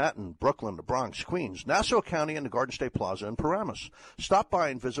in Manhattan, Brooklyn, the Bronx, Queens, Nassau County, and the Garden State Plaza in Paramus. Stop by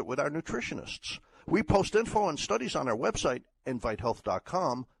and visit with our nutritionists. We post info and studies on our website,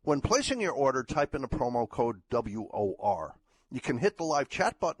 invitehealth.com. When placing your order, type in the promo code WOR. You can hit the live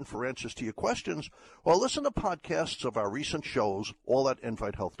chat button for answers to your questions or listen to podcasts of our recent shows, all at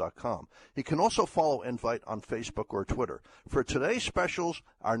InviteHealth.com. You can also follow Invite on Facebook or Twitter. For today's specials,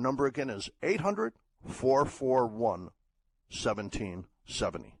 our number again is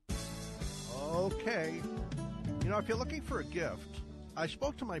 800-441-1770. Okay. You know, if you're looking for a gift, I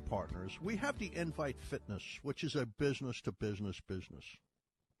spoke to my partners. We have the Invite Fitness, which is a business-to-business business.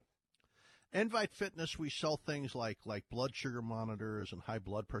 Invite Fitness, we sell things like blood sugar monitors and high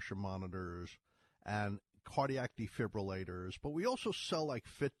blood pressure monitors and cardiac defibrillators, but we also sell like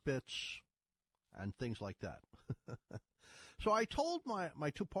Fitbits and things like that. So I told my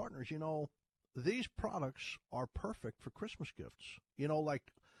two partners, you know, these products are perfect for Christmas gifts. You know,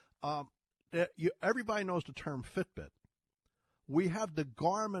 like everybody knows the term Fitbit. We have the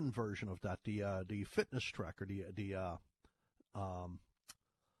Garmin version of that, the fitness tracker, the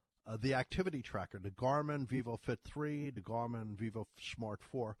activity tracker, the Garmin VivoFit 3, the Garmin Vivo Smart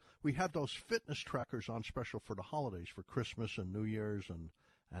 4. We have those fitness trackers on special for the holidays, for Christmas and New Year's and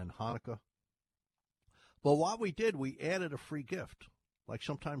Hanukkah. But what we did, we added a free gift, like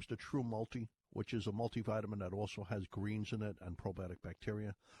sometimes the True Multi, which is a multivitamin that also has greens in it and probiotic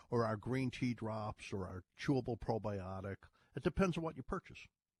bacteria, or our green tea drops, or our chewable probiotic. It depends on what you purchase.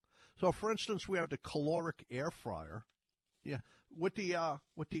 So, for instance, we have the caloric air fryer. Yeah, with the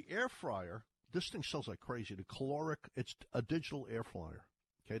air fryer, this thing sells like crazy. The caloric, it's a digital air fryer.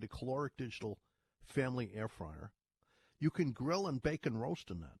 Okay, the caloric digital family air fryer. You can grill and bake and roast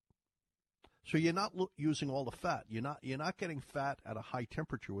in that. So you're not using all the fat. You're not getting fat at a high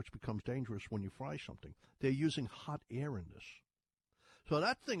temperature, which becomes dangerous when you fry something. They're using hot air in this. So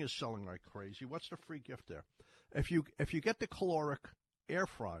that thing is selling like crazy. What's the free gift there? If you get the caloric air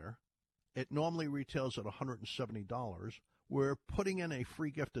fryer, it normally retails at $170. We're putting in a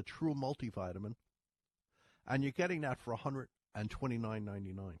free gift, a True Multivitamin, and you're getting that for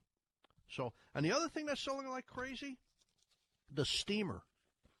 $129.99. So, and the other thing that's selling like crazy, the steamer.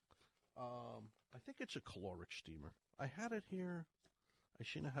 I think it's a caloric steamer. I had it here. I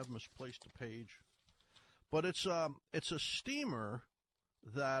seem to have misplaced the page, but it's a steamer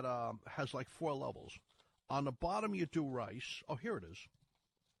that has like 4 levels. On the bottom, you do rice. Oh, here it is.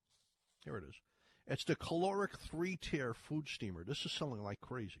 Here it is. It's the caloric 3-tier food steamer. This is selling like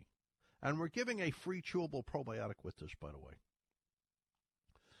crazy. And we're giving a free chewable probiotic with this, by the way.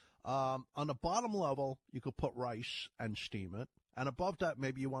 On the bottom level, you could put rice and steam it. And above that,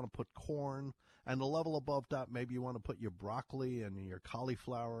 maybe you want to put corn. And the level above that, maybe you want to put your broccoli and your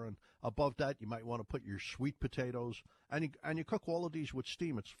cauliflower. And above that, you might want to put your sweet potatoes. And you cook all of these with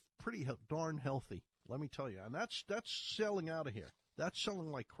steam. It's pretty darn healthy, let me tell you. And that's selling out of here. That's selling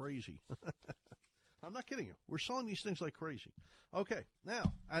like crazy. I'm not kidding you. We're selling these things like crazy. Okay,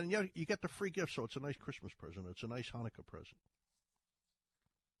 now, and you get the free gift, so it's a nice Christmas present. It's a nice Hanukkah present.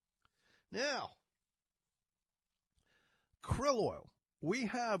 Now, krill oil. We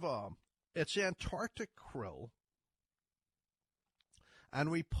have, it's Antarctic krill, and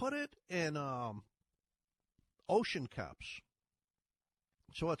we put it in ocean caps.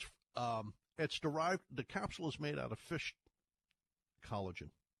 So it's derived, the capsule is made out of fish collagen,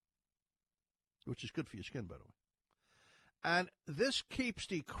 which is good for your skin, by the way. And this keeps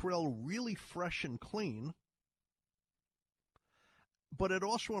the krill really fresh and clean, but it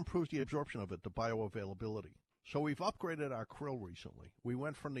also improves the absorption of it, the bioavailability. So we've upgraded our krill recently. We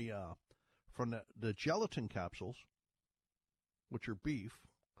went from the gelatin capsules, which are beef.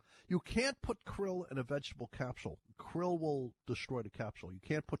 You can't put krill in a vegetable capsule. Krill will destroy the capsule. You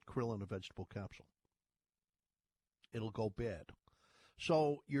can't put krill in a vegetable capsule. It'll go bad.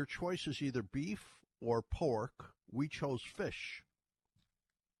 So your choice is either beef or pork. We chose fish.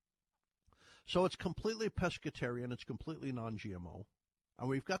 So it's completely pescatarian. It's completely non-GMO. And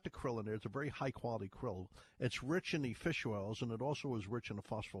we've got the krill in there. It's a very high-quality krill. It's rich in the fish oils, and it also is rich in the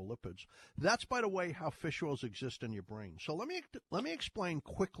phospholipids. That's, by the way, how fish oils exist in your brain. So let me explain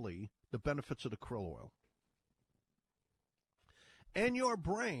quickly the benefits of the krill oil. In your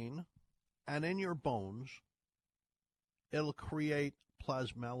brain and in your bones, it'll create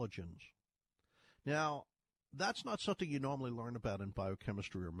plasmalogens. Now, that's not something you normally learn about in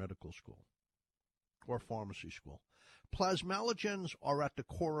biochemistry or medical school or pharmacy school. Plasmalogens are at the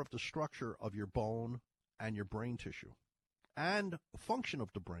core of the structure of your bone and your brain tissue and function of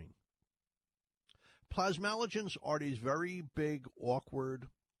the brain. Plasmalogens are these very big, awkward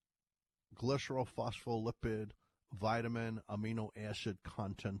glycerophospholipid, vitamin, amino acid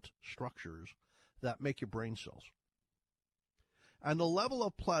content structures that make your brain cells. And the level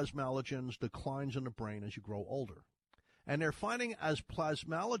of plasmalogens declines in the brain as you grow older. And they're finding as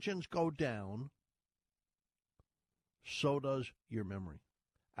plasmalogens go down, so does your memory.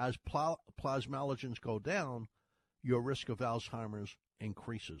 As plasmalogens go down, your risk of Alzheimer's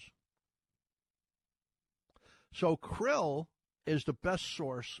increases. So krill is the best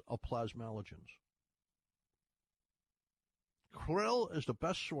source of plasmalogens. Krill is the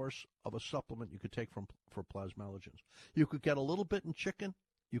best source of a supplement you could take for plasmalogens. You could get a little bit in chicken.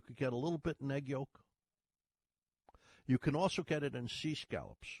 You could get a little bit in egg yolk. You can also get it in sea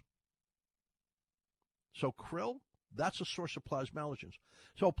scallops. So krill, that's a source of plasmalogens.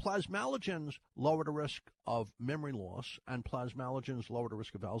 So plasmalogens lower the risk of memory loss, and plasmalogens lower the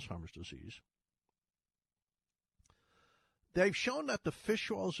risk of Alzheimer's disease. They've shown that the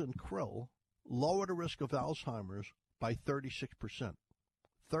fish oils in krill lower the risk of Alzheimer's by 36%.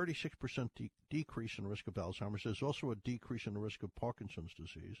 36% decrease in risk of Alzheimer's. There's also a decrease in the risk of Parkinson's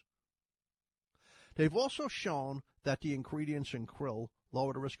disease. They've also shown that the ingredients in krill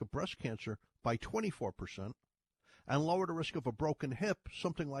lower the risk of breast cancer by 24% and lower the risk of a broken hip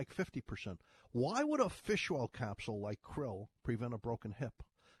something like 50%. Why would a fish oil capsule like krill prevent a broken hip?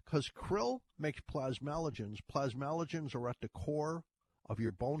 Because krill makes plasmalogens. Plasmalogens are at the core of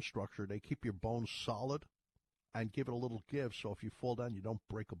your bone structure. They keep your bones solid and give it a little give, so if you fall down, you don't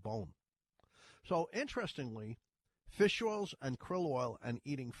break a bone. So, interestingly, fish oils and krill oil and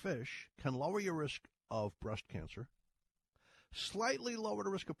eating fish can lower your risk of breast cancer, slightly lower the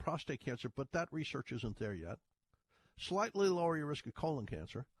risk of prostate cancer, but that research isn't there yet, slightly lower your risk of colon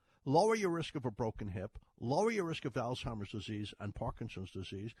cancer, lower your risk of a broken hip, lower your risk of Alzheimer's disease and Parkinson's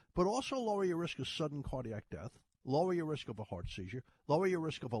disease, but also lower your risk of sudden cardiac death, lower your risk of a heart seizure, lower your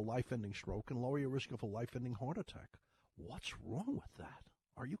risk of a life-ending stroke, and lower your risk of a life-ending heart attack. What's wrong with that?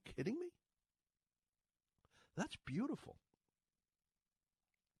 Are you kidding me? That's beautiful.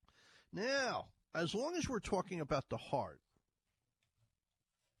 Now, as long as we're talking about the heart,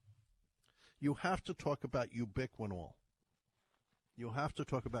 you have to talk about ubiquinol. You have to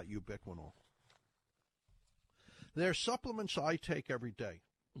talk about ubiquinol. There are supplements I take every day.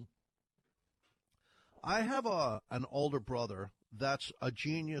 I have an older brother that's a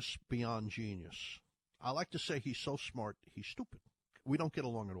genius beyond genius. I like to say he's so smart, he's stupid. We don't get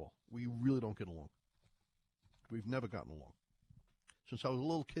along at all. We really don't get along. We've never gotten along. Since I was a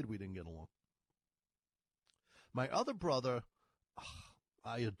little kid, we didn't get along. My other brother,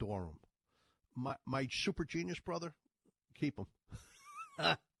 I adore him. My super genius brother, keep him.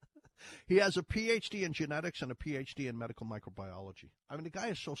 He has a PhD in genetics and a PhD in medical microbiology. I mean, the guy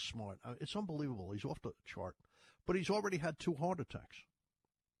is so smart. It's unbelievable. He's off the chart. But he's already had 2 heart attacks.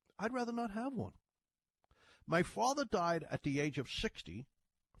 I'd rather not have one. My father died at the age of 60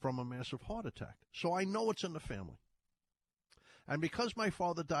 from a massive heart attack. So I know it's in the family. And because my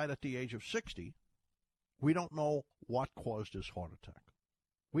father died at the age of 60, we don't know what caused his heart attack.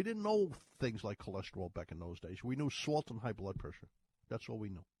 We didn't know things like cholesterol back in those days. We knew salt and high blood pressure. That's all we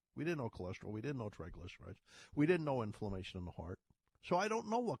knew. We didn't know cholesterol. We didn't know triglycerides. We didn't know inflammation in the heart. So I don't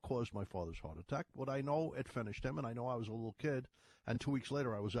know what caused my father's heart attack. What I know, it finished him, and I know I was a little kid. And 2 weeks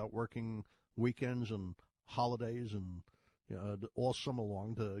later, I was out working weekends and holidays and all summer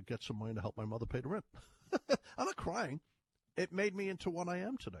long to get some money to help my mother pay the rent. I'm not crying. It made me into what I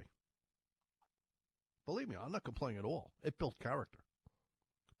am today. Believe me, I'm not complaining at all. It built character.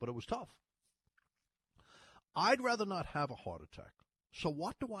 But it was tough. I'd rather not have a heart attack. So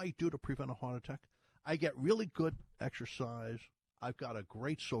what do I do to prevent a heart attack? I get really good exercise. I've got a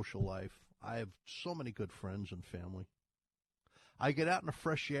great social life. I have so many good friends and family. I get out in the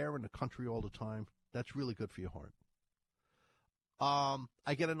fresh air in the country all the time. That's really good for your heart.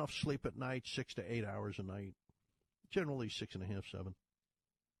 I get enough sleep at night, 6 to 8 hours a night. Generally 6.5, 7.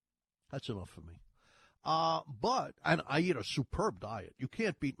 That's enough for me. And I eat a superb diet. You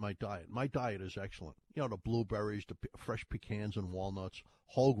can't beat my diet. My diet is excellent. You know, the blueberries, the fresh pecans and walnuts,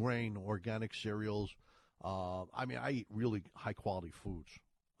 whole grain, organic cereals. I eat really high quality foods.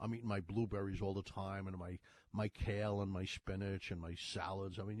 I'm eating my blueberries all the time, and my kale and my spinach and my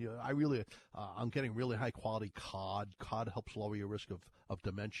salads. I mean, I'm getting really high quality cod. Cod helps lower your risk of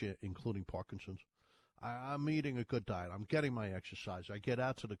dementia, including Parkinson's. I'm eating a good diet. I'm getting my exercise. I get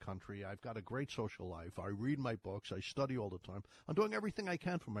out to the country. I've got a great social life. I read my books. I study all the time. I'm doing everything I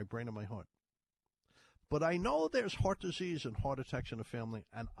can for my brain and my heart. But I know there's heart disease and heart attacks in the family,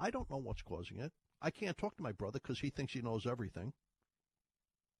 and I don't know what's causing it. I can't talk to my brother because he thinks he knows everything.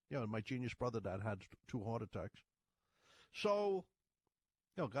 My genius brother that had 2 heart attacks. So,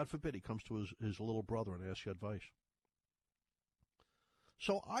 God forbid he comes to his little brother and asks you advice.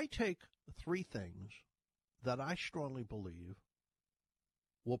 So I take 3 things that I strongly believe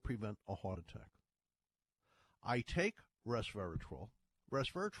will prevent a heart attack. I take resveratrol.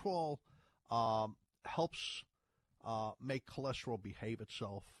 Resveratrol helps make cholesterol behave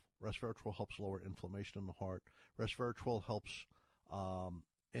itself. Resveratrol helps lower inflammation in the heart. Resveratrol helps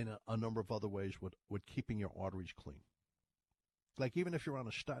in a number of other ways with keeping your arteries clean. Like even if you're on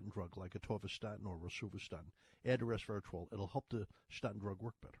a statin drug like atorvastatin or rosuvastatin, add the resveratrol. It'll help the statin drug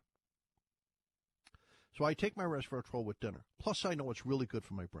work better. So I take my resveratrol with dinner. Plus I know it's really good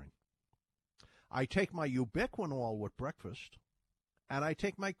for my brain. I take my ubiquinol with breakfast, and I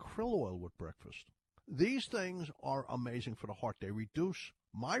take my krill oil with breakfast. These things are amazing for the heart. They reduce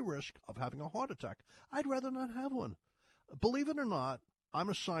my risk of having a heart attack. I'd rather not have one. Believe it or not, I'm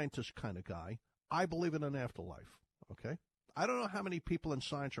a scientist kind of guy. I believe in an afterlife, okay? I don't know how many people in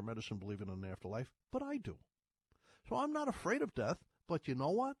science or medicine believe in an afterlife, but I do. So I'm not afraid of death, but you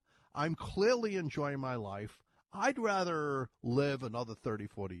know what? I'm clearly enjoying my life. I'd rather live another 30,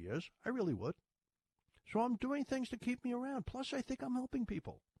 40 years. I really would. So I'm doing things to keep me around. Plus, I think I'm helping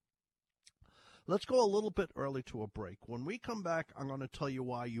people. Let's go a little bit early to a break. When we come back, I'm going to tell you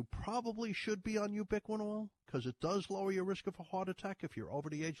why you probably should be on ubiquinol, because it does lower your risk of a heart attack if you're over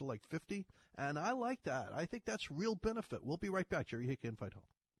the age of like 50. And I like that. I think that's real benefit. We'll be right back. Jerry Hickey, Invite Health.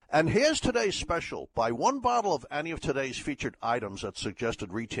 And here's today's special. Buy one bottle of any of today's featured items at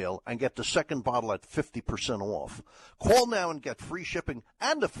suggested retail and get the second bottle at 50% off. Call now and get free shipping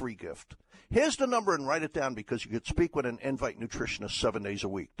and a free gift. Here's the number, and write it down because you could speak with an Invite nutritionist 7 days a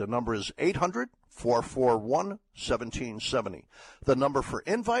week. The number is 800-441-1770. The number for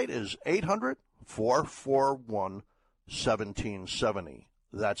Invite is 800-441-1770.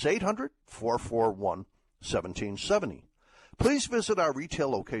 That's 800-441-1770. Please visit our retail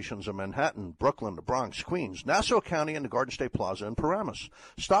locations in Manhattan, Brooklyn, the Bronx, Queens, Nassau County, and the Garden State Plaza in Paramus.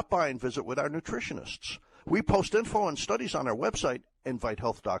 Stop by and visit with our nutritionists. We post info and studies on our website,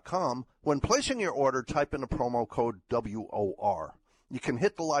 invitehealth.com. When placing your order, type in the promo code WOR. You can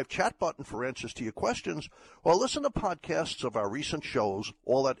hit the live chat button for answers to your questions or listen to podcasts of our recent shows,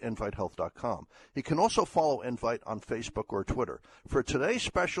 all at invitehealth.com. You can also follow Invite on Facebook or Twitter. For today's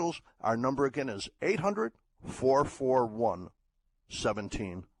specials, our number again is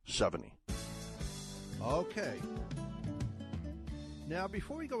 800-441-1770. Okay. Now,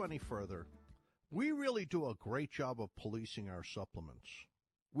 before we go any further, we really do a great job of policing our supplements.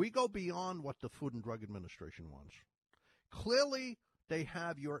 We go beyond what the Food and Drug Administration wants. Clearly, they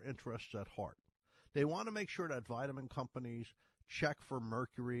have your interests at heart. They want to make sure that vitamin companies check for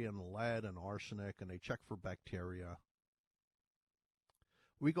mercury and lead and arsenic, and they check for bacteria.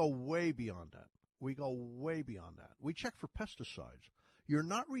 We go way beyond that. We go way beyond that. We check for pesticides. You're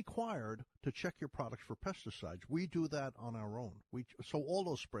not required to check your products for pesticides. We do that on our own. So all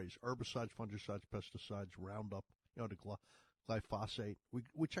those sprays, herbicides, fungicides, pesticides, Roundup, the glyphosate,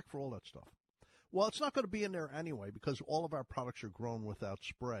 we check for all that stuff. Well, it's not going to be in there anyway because all of our products are grown without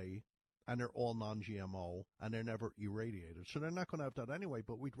spray, and they're all non-GMO, and they're never irradiated. So they're not going to have that anyway,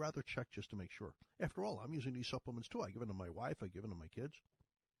 but we'd rather check just to make sure. After all, I'm using these supplements too. I give them to my wife. I give them to my kids.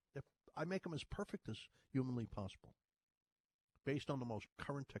 I make them as perfect as humanly possible, based on the most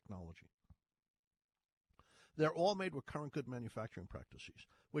current technology. They're all made with current good manufacturing practices,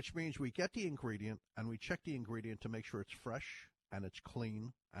 which means we get the ingredient and we check the ingredient to make sure it's fresh and it's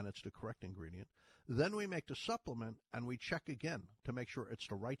clean and it's the correct ingredient. Then we make the supplement and we check again to make sure it's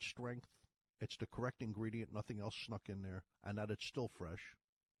the right strength, it's the correct ingredient, nothing else snuck in there, and that it's still fresh.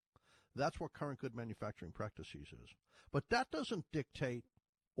 That's what current good manufacturing practices is. But that doesn't dictate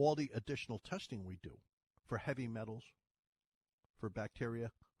all the additional testing we do for heavy metals, for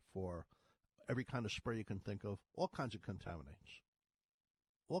bacteria, for every kind of spray you can think of, all kinds of contaminants.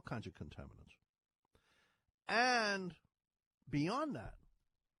 All kinds of contaminants. And beyond that,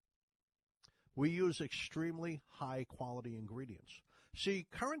 we use extremely high-quality ingredients. See,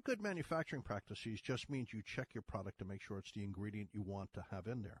 current good manufacturing practices just means you check your product to make sure it's the ingredient you want to have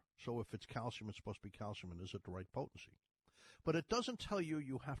in there. So if it's calcium, it's supposed to be calcium, and is it the right potency? But it doesn't tell you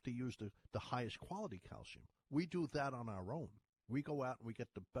you have to use the highest quality calcium. We do that on our own. We go out and we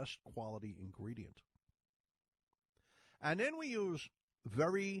get the best quality ingredient. And then we use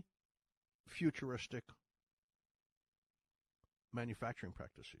very futuristic manufacturing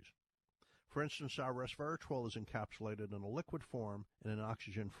practices. For instance, our resveratrol is encapsulated in a liquid form in an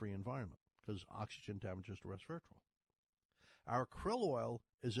oxygen-free environment because oxygen damages the resveratrol. Our krill oil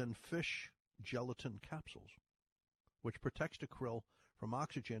is in fish gelatin capsules, which protects the krill from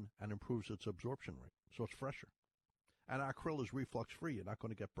oxygen and improves its absorption rate, so it's fresher. And our krill is reflux-free. You're not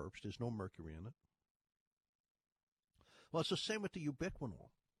going to get burps. There's no mercury in it. Well, it's the same with the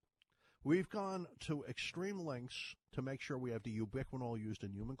ubiquinol. We've gone to extreme lengths to make sure we have the ubiquinol used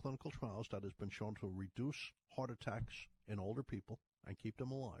in human clinical trials that has been shown to reduce heart attacks in older people and keep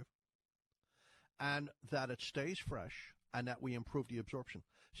them alive. and that it stays fresh, and that we improve the absorption.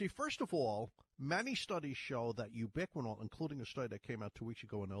 See, first of all, many studies show that ubiquinol, including a study that came out 2 weeks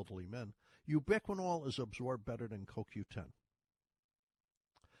ago in elderly men, ubiquinol is absorbed better than CoQ10.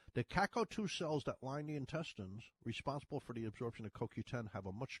 The CACO2 cells that line the intestines, responsible for the absorption of CoQ10, have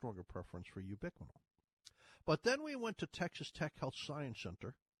a much stronger preference for ubiquinol. But then we went to Texas Tech Health Science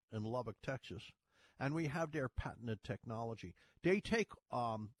Center in Lubbock, Texas, and we have their patented technology. They take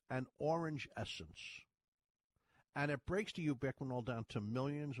an orange essence, and it breaks the ubiquinol down to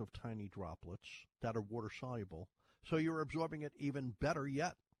millions of tiny droplets that are water-soluble, so you're absorbing it even better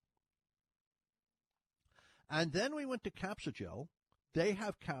yet. And then we went to Capsugel. They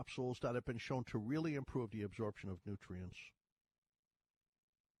have capsules that have been shown to really improve the absorption of nutrients.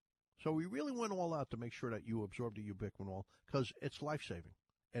 So we really went all out to make sure that you absorb the ubiquinol because it's life-saving.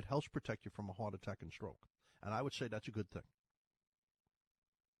 It helps protect you from a heart attack and stroke. And I would say that's a good thing.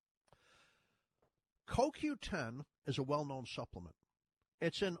 CoQ10 is a well-known supplement.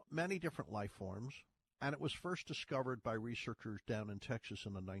 It's in many different life forms, and it was first discovered by researchers down in Texas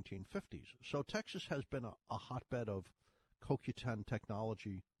in the 1950s. So Texas has been a hotbed of CoQ10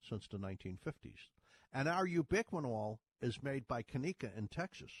 technology since the 1950s. And our ubiquinol is made by Kanika in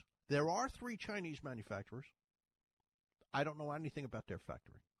Texas. There are 3 Chinese manufacturers. I don't know anything about their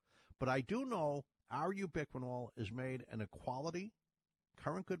factory. But I do know our ubiquinol is made in a quality,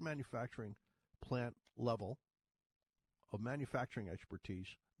 current good manufacturing plant level of manufacturing expertise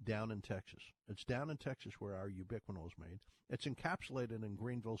down in Texas. It's down in Texas where our ubiquinol is made. It's encapsulated in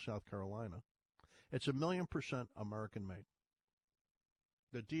Greenville, South Carolina. It's 1,000,000% American made.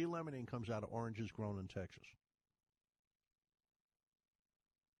 The D-limonene comes out of oranges grown in Texas.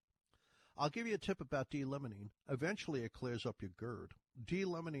 I'll give you a tip about D-limonene. Eventually it clears up your GERD.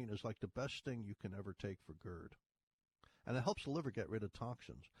 D-limonene is like the best thing you can ever take for GERD. And it helps the liver get rid of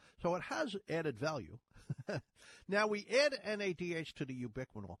toxins. So it has added value. Now we add NADH to the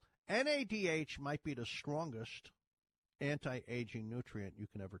ubiquinol. NADH might be the strongest anti-aging nutrient you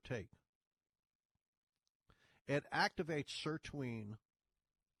can ever take. It activates sirtuin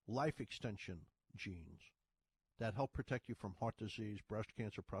life extension genes that help protect you from heart disease, breast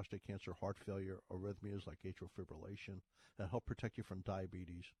cancer, prostate cancer, heart failure, arrhythmias like atrial fibrillation, that help protect you from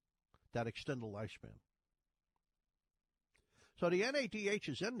diabetes, that extend the lifespan. So the NADH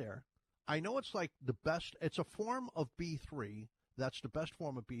is in there. I know it's like the best. It's a form of B3. That's the best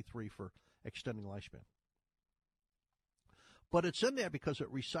form of B3 for extending lifespan. But it's in there because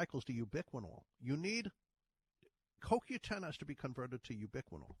it recycles the ubiquinol. You need CoQ10 has to be converted to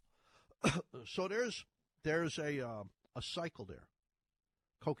ubiquinol. So there's a cycle there.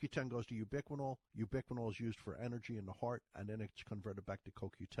 CoQ10 goes to ubiquinol. Ubiquinol is used for energy in the heart, and then it's converted back to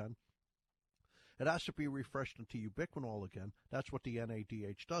CoQ10. It has to be refreshed into ubiquinol again. That's what the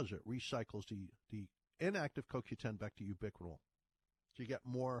NADH does. It recycles the inactive CoQ10 back to ubiquinol. So you get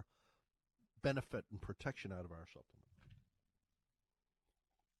more benefit and protection out of our supplement.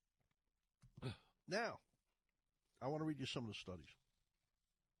 Now, I want to read you some of the studies.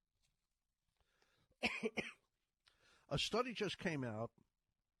 A study just came out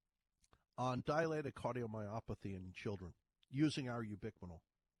on dilated cardiomyopathy in children using our ubiquinol.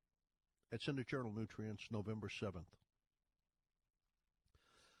 It's in the journal Nutrients, November 7th.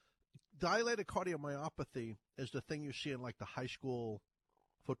 Dilated cardiomyopathy is the thing you see in like the high school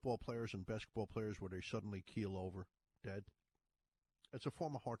football players and basketball players where they suddenly keel over dead. It's a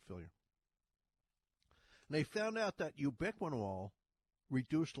form of heart failure. And they found out that ubiquinol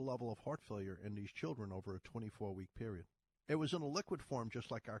reduced the level of heart failure in these children over a 24-week period. It was in a liquid form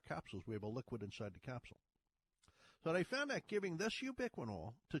just like our capsules. We have a liquid inside the capsule. So they found that giving this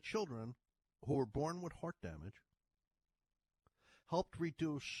ubiquinol to children who were born with heart damage helped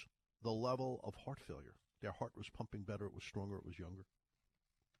reduce the level of heart failure. Their heart was pumping better, it was stronger, it was younger.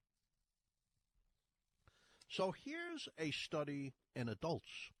 So here's a study in adults,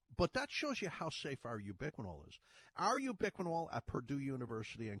 but that shows you how safe our ubiquinol is. Our ubiquinol at Purdue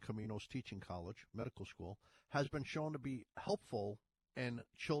University and Caminos Teaching College, medical school, has been shown to be helpful in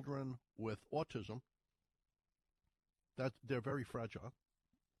children with autism. That they're very fragile.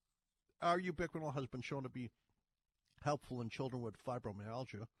 Our ubiquinol has been shown to be helpful in children with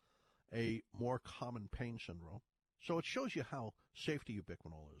fibromyalgia, a more common pain syndrome. So it shows you how safe the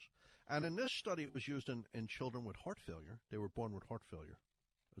ubiquinol is. And in this study, it was used in children with heart failure. They were born with heart failure.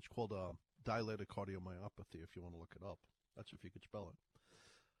 It's called dilated cardiomyopathy, if you want to look it up. That's if you could spell it.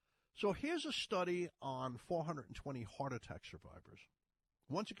 So here's a study on 420 heart attack survivors,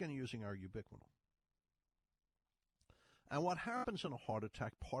 once again using our ubiquinol. And what happens in a heart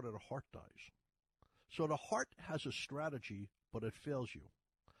attack, part of the heart dies. So the heart has a strategy, but it fails you.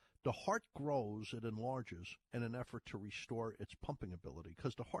 The heart grows, it enlarges in an effort to restore its pumping ability,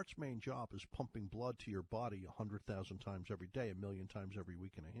 because the heart's main job is pumping blood to your body 100,000 times every day, 1,000,000 times every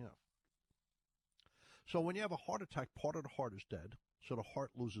week and a half. So when you have a heart attack, part of the heart is dead, so the heart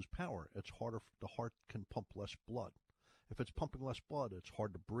loses power. It's harder, the heart can pump less blood. If it's pumping less blood, it's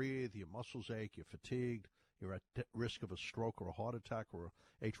hard to breathe, your muscles ache, you're fatigued, you're at risk of a stroke or a heart attack or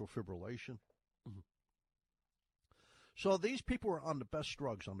atrial fibrillation. So these people are on the best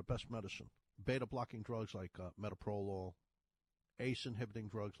drugs, on the best medicine. Beta-blocking drugs like metoprolol, ACE-inhibiting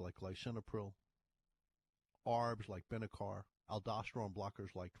drugs like lisinopril, ARBs like Binocar, aldosterone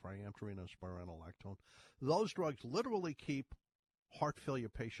blockers like triamterene and spironolactone. Those drugs literally keep heart failure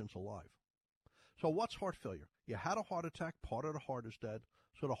patients alive. So what's heart failure? You had a heart attack, part of the heart is dead,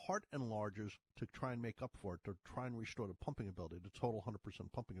 so the heart enlarges to try and make up for it, to try and restore the pumping ability, the total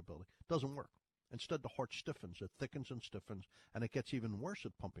 100% pumping ability. Doesn't work. Instead, the heart stiffens, it thickens and stiffens, and it gets even worse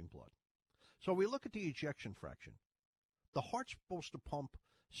at pumping blood. So we look at the ejection fraction. The heart's supposed to pump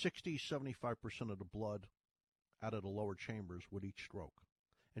 60-75% of the blood out of the lower chambers with each stroke.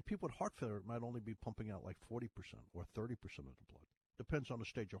 And people with heart failure might only be pumping out like 40% or 30% of the blood. Depends on the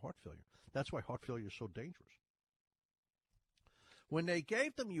stage of heart failure. That's why heart failure is so dangerous. When they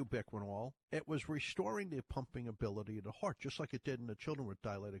gave them ubiquinol, it was restoring the pumping ability of the heart, just like it did in the children with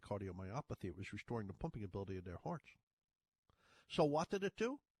dilated cardiomyopathy. It was restoring the pumping ability of their hearts. So what did it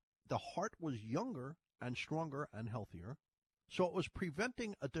do? The heart was younger and stronger and healthier, so it was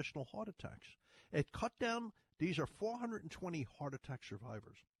preventing additional heart attacks. It cut down, these are 420 heart attack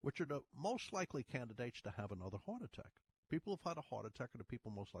survivors, which are the most likely candidates to have another heart attack. People who've had a heart attack are the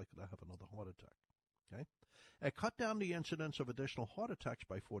people most likely to have another heart attack. Okay? It cut down the incidence of additional heart attacks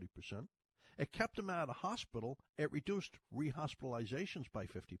by 40%. It kept them out of hospital. It reduced rehospitalizations by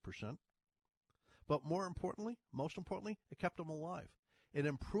 50%. But most importantly, it kept them alive. It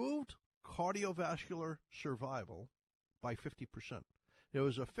improved cardiovascular survival by 50%. There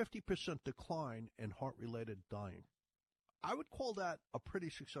was a 50% decline in heart-related dying. I would call that a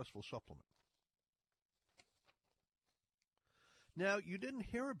pretty successful supplement. Now, you didn't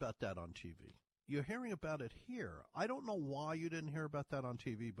hear about that on TV. You're hearing about it here. I don't know why you didn't hear about that on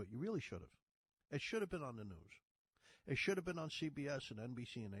TV, but you really should have. It should have been on the news. It should have been on CBS and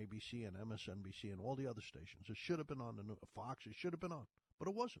NBC and ABC and MSNBC and all the other stations. It should have been on the news. Fox. It should have been on, but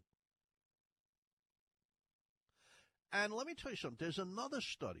it wasn't. And let me tell you something. There's another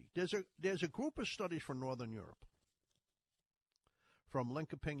study. There's a group of studies from Northern Europe, from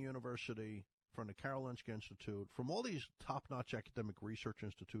Linköping University, from the Karolinska Institute, from all these top-notch academic research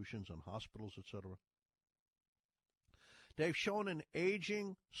institutions and hospitals, etc. They've shown in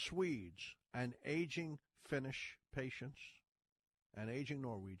aging Swedes and aging Finnish patients and aging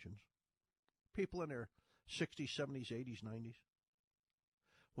Norwegians, people in their 60s, 70s, 80s, 90s,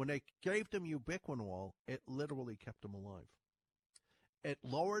 when they gave them ubiquinol, it literally kept them alive. It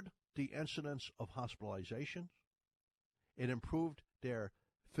lowered the incidence of hospitalizations. It improved their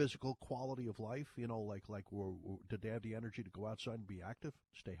physical quality of life, did they have the energy to go outside and be active,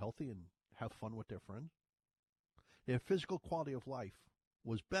 stay healthy, and have fun with their friends? Their physical quality of life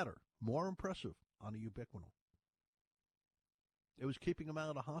was better, more impressive on the ubiquinol. It was keeping them out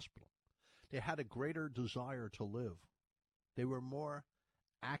of the hospital. They had a greater desire to live. They were more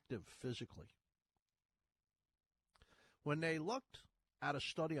active physically. When they looked at a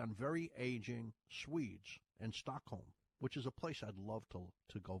study on very aging Swedes in Stockholm, which is a place I'd love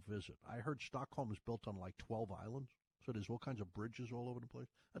to go visit. I heard Stockholm is built on like 12 islands, so there's all kinds of bridges all over the place.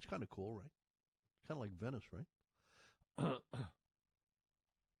 That's kind of cool, right? Kind of like Venice, right?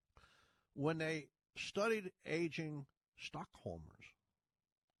 When they studied aging Stockholmers,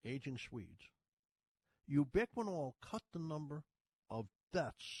 aging Swedes, ubiquinol cut the number of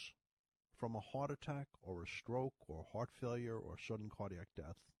deaths from a heart attack or a stroke or heart failure or sudden cardiac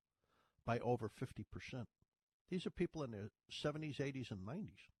death by over 50%. These are people in their 70s, 80s, and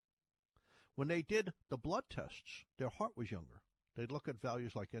 90s. When they did the blood tests, their heart was younger. They'd look at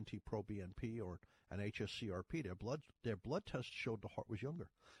values like NT-proBNP or an HSCRP. Their blood tests showed the heart was younger.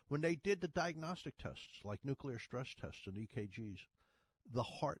 When they did the diagnostic tests like nuclear stress tests and EKGs, the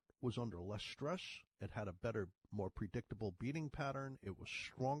heart was under less stress. It had a better, more predictable beating pattern. It was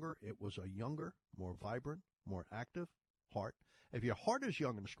stronger. It was a younger, more vibrant, more active heart. If your heart is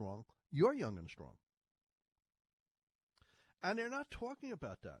young and strong, you're young and strong. And they're not talking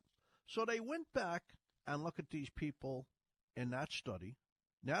about that. So they went back and looked at these people in that study.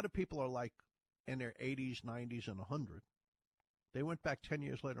 Now the people are like in their 80s, 90s, and 100. They went back 10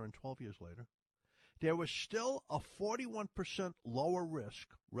 years later and 12 years later. There was still a 41% lower risk,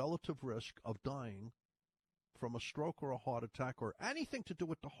 relative risk of dying from a stroke or a heart attack or anything to do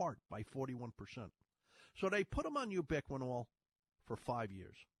with the heart by 41%. So they put them on ubiquinol for 5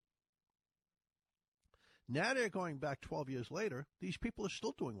 years. Now they're going back 12 years later. These people are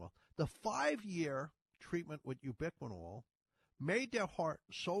still doing well. The 5-year treatment with ubiquinol made their heart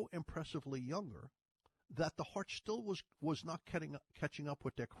so impressively younger that the heart still was not catching up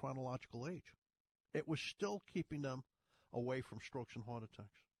with their chronological age. It was still keeping them away from strokes and heart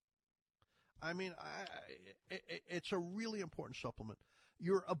attacks. I mean, it's a really important supplement.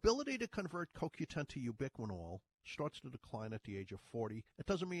 Your ability to convert CoQ10 to ubiquinol starts to decline at the age of 40. It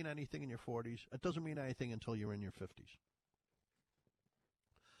doesn't mean anything in your 40s. It doesn't mean anything until you're in your 50s.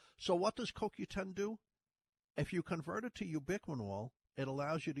 So what does CoQ10 do? If you convert it to ubiquinol, it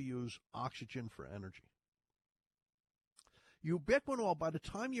allows you to use oxygen for energy. Ubiquinol, by the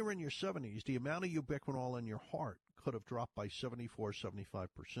time you're in your 70s, the amount of ubiquinol in your heart could have dropped by 74,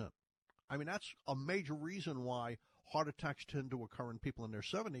 75%. I mean, that's a major reason why heart attacks tend to occur in people in their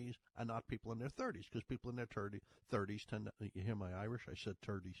 70s and not people in their 30s, because people in their 30s tend to, you hear my Irish? I said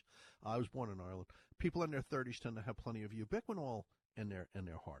 30s. I was born in Ireland. People in their 30s tend to have plenty of ubiquinol in their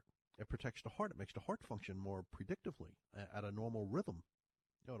heart. It protects the heart. It makes the heart function more predictively at a normal rhythm.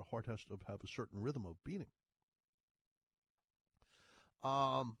 You know, the heart has to have a certain rhythm of beating.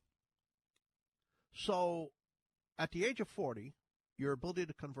 So at the age of 40, your ability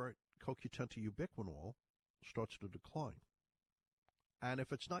to convert CoQ10 to ubiquinol starts to decline. And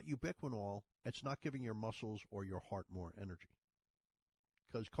if it's not ubiquinol, it's not giving your muscles or your heart more energy,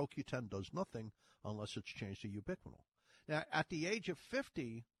 because CoQ10 does nothing unless it's changed to ubiquinol. Now, at the age of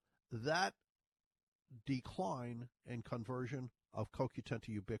 50, that decline in conversion of CoQ10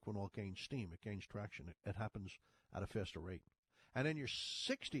 to ubiquinol gains steam. It gains traction. It happens at a faster rate. And in your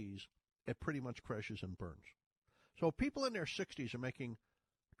 60s, it pretty much crashes and burns. So people in their 60s are making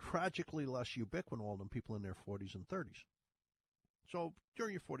tragically less ubiquinol than people in their 40s and 30s. So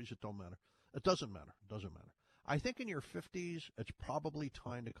during your 40s, it don't matter. It doesn't matter. It doesn't matter. I think in your 50s, it's probably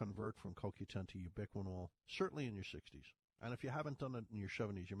time to convert from CoQ10 to ubiquinol, certainly in your 60s. And if you haven't done it in your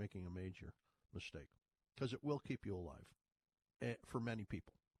 70s, you're making a major mistake, because it will keep you alive for many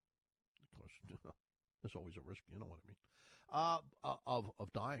people. Of course, there's always a risk, you know what I mean,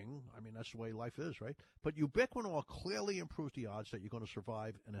 of dying. I mean, that's the way life is, right? But ubiquinol clearly improves the odds that you're going to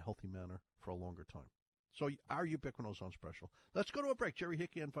survive in a healthy manner for a longer time. So our ubiquinol is on special. Let's go to a break. Jerry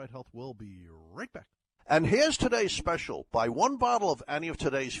Hickey, Invite Health. We'll be right back. And here's today's special. Buy one bottle of any of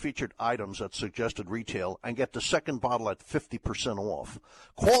today's featured items at suggested retail and get the second bottle at 50% off.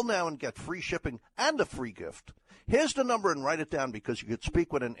 Call now and get free shipping and a free gift. Here's the number, and write it down, because you could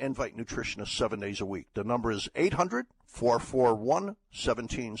speak with an Invite nutritionist 7 days a week. The number is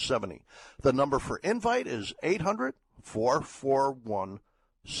 800-441-1770. The number for Invite is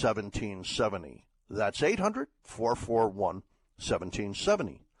 800-441-1770. That's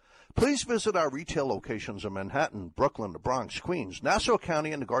 800-441-1770. Please visit our retail locations in Manhattan, Brooklyn, the Bronx, Queens, Nassau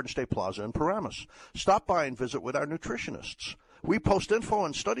County, and the Garden State Plaza in Paramus. Stop by and visit with our nutritionists. We post info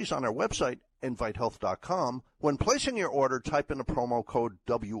and studies on our website, invitehealth.com. When placing your order, type in the promo code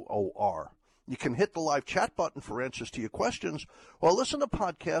WOR. You can hit the live chat button for answers to your questions, or listen to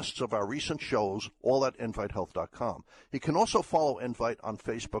podcasts of our recent shows, all at invitehealth.com. You can also follow Invite on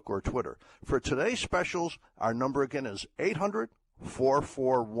Facebook or Twitter. For today's specials, our number again is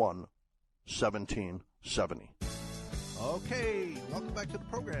 800-441-1770. Okay, welcome back to the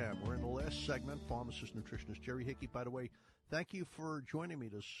program. We're in the last segment. Pharmacist, nutritionist Jerry Hickey. By the way, thank you for joining me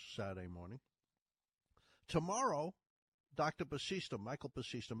this Saturday morning. Tomorrow, Dr. Basista, Michael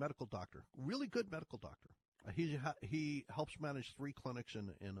Basista, medical doctor, really good medical doctor. He helps manage 3 clinics in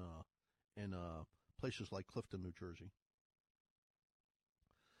places like Clifton, New Jersey.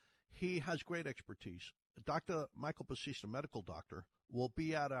 He has great expertise. Dr. Michael Basista, medical doctor, will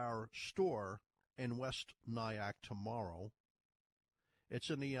be at our store in West Nyack tomorrow. It's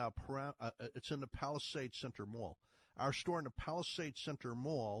in the Palisades Center Mall. Our store in the Palisades Center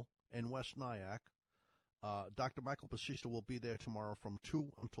Mall in West Nyack. Dr. Michael Basista will be there tomorrow from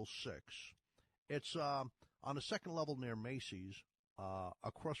 2 until 6. It's on the second level near Macy's.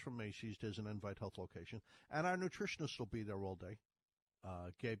 Across from Macy's, there's an Invite Health location. And our nutritionist will be there all day,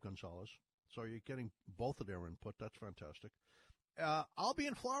 Gabe Gonzalez. So you're getting both of their input. That's fantastic. I'll be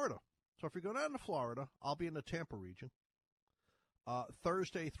in Florida. So if you go down to Florida, I'll be in the Tampa region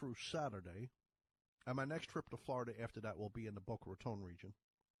Thursday through Saturday. And my next trip to Florida after that will be in the Boca Raton region.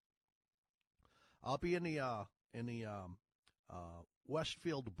 I'll be in the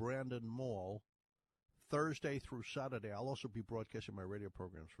Westfield Brandon Mall Thursday through Saturday. I'll also be broadcasting my radio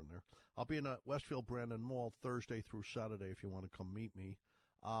programs from there. I'll be in the Westfield Brandon Mall Thursday through Saturday if you want to come meet me.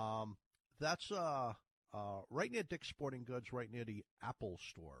 That's right near Dick's Sporting Goods, right near the Apple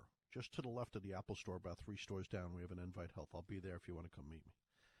Store. Just to the left of the Apple Store, about 3 stores down, we have an Invite Health. I'll be there if you want to come meet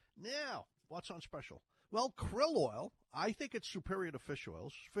me. Now, what's on special? Well, krill oil, I think it's superior to fish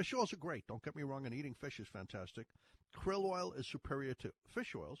oils. Fish oils are great. Don't get me wrong, and eating fish is fantastic. Krill oil is superior to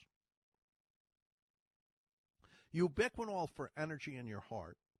fish oils. Ubiquinol for energy in your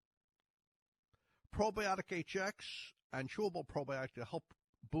heart. Probiotic HX and chewable probiotic to help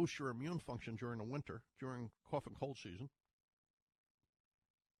boost your immune function during the winter, during cough and cold season.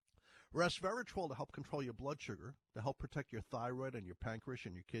 Resveratrol to help control your blood sugar, to help protect your thyroid and your pancreas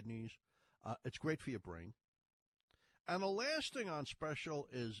and your kidneys. It's great for your brain. And the last thing on special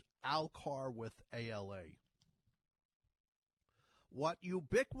is Alcar with ALA. What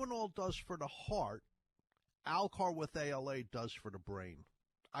ubiquinol does for the heart, Alcar with ALA does for the brain.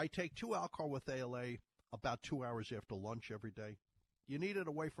 I take 2 Alcar with ALA about 2 hours after lunch every day. You need it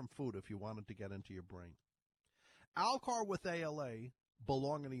away from food if you want it to get into your brain. Alcar with ALA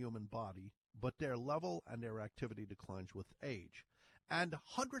belong in the human body, but their level and their activity declines with age. And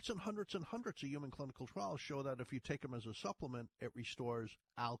hundreds and hundreds and hundreds of human clinical trials show that if you take them as a supplement, it restores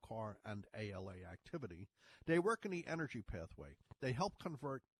Alcar and ALA activity. They work in the energy pathway. They help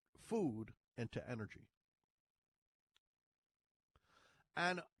convert food into energy.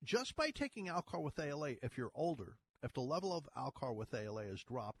 And just by taking Alcar with ALA, if you're older, if the level of Alcar with ALA is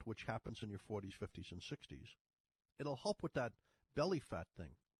dropped, which happens in your 40s, 50s, and 60s, it'll help with that belly fat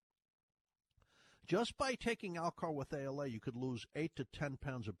thing. Just by taking Alcar with ALA, you could lose 8 to 10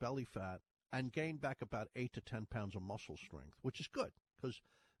 pounds of belly fat and gain back about 8 to 10 pounds of muscle strength, which is good because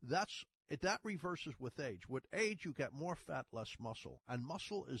that reverses with age. With age, you get more fat, less muscle, and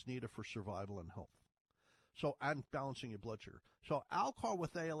muscle is needed for survival and health. So, and balancing your blood sugar. So Alcar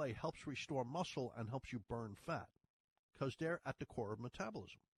with ALA helps restore muscle and helps you burn fat because they're at the core of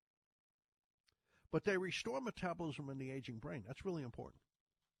metabolism. But they restore metabolism in the aging brain. That's really important.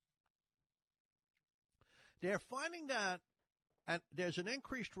 They're finding that there's an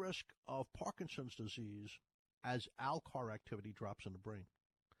increased risk of Parkinson's disease as Alcar activity drops in the brain.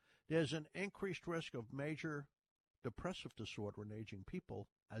 There's an increased risk of major depressive disorder in aging people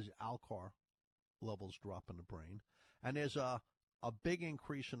as Alcar levels drop in the brain. And there's a big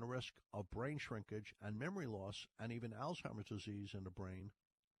increase in the risk of brain shrinkage and memory loss and even Alzheimer's disease in the brain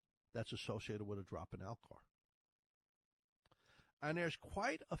that's associated with a drop in Alcar. And there's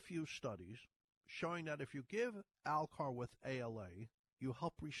quite a few studies showing that if you give Alcar with ALA, you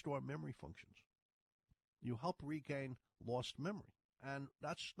help restore memory functions. You help regain lost memory. And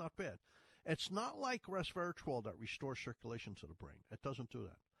that's not bad. It's not like resveratrol that restores circulation to the brain. It doesn't do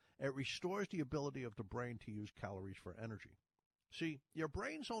that. It restores the ability of the brain to use calories for energy. See, your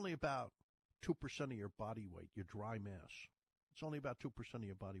brain's only about 2% of your body weight, your dry mass. It's only about 2% of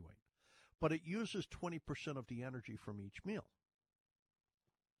your body weight. But it uses 20% of the energy from each meal.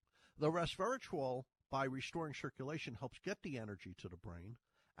 The resveratrol, by restoring circulation, helps get the energy to the brain,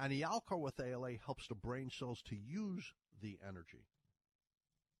 and the Alcar with ALA helps the brain cells to use the energy.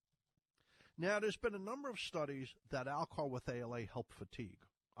 Now, there's been a number of studies that Alcar with ALA help fatigue,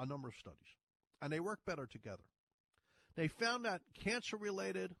 a number of studies, and they work better together. They found that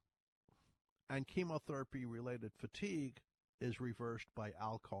cancer-related and chemotherapy-related fatigue is reversed by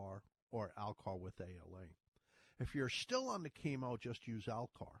Alcar or Alcar with ALA. If you're still on the chemo, just use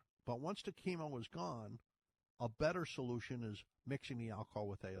Alcar. But once the chemo is gone, a better solution is mixing the Alcar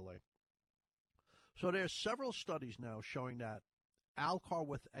with ALA. So there's several studies now showing that Alcar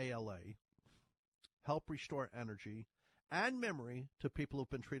with ALA help restore energy and memory to people who've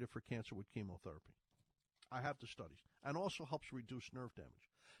been treated for cancer with chemotherapy. I have the studies. And also helps reduce nerve damage.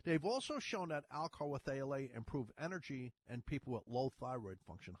 They've also shown that Alcar with ALA improve energy in people with low thyroid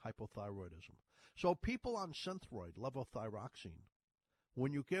function, hypothyroidism. So people on Synthroid, levothyroxine,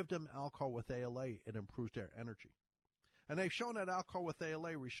 when you give them Alcar with ALA, it improves their energy. And they've shown that Alcar with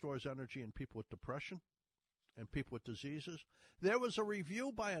ALA restores energy in people with depression and people with diseases. There was a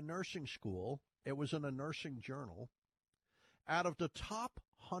review by a nursing school. It was in a nursing journal. Out of the top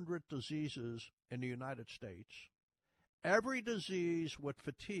 100 diseases in the United States, every disease with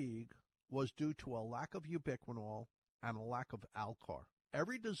fatigue was due to a lack of ubiquinol and a lack of Alcar.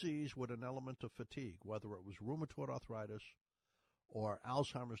 Every disease with an element of fatigue, whether it was rheumatoid arthritis or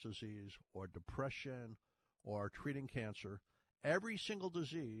Alzheimer's disease or depression or treating cancer, every single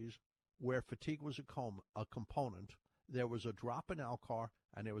disease where fatigue was a component, there was a drop in Alcar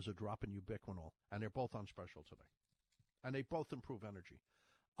and there was a drop in ubiquinol, and they're both on special today. And they both improve energy.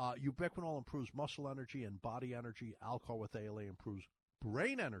 Ubiquinol improves muscle energy and body energy. Alcar with ALA improves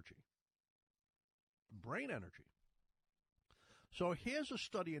brain energy. Brain energy. So here's a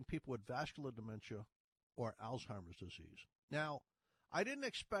study in people with vascular dementia or Alzheimer's disease. Now, I didn't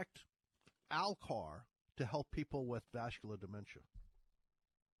expect Alcar to help people with vascular dementia.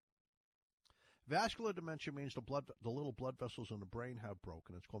 Vascular dementia means the little blood vessels in the brain have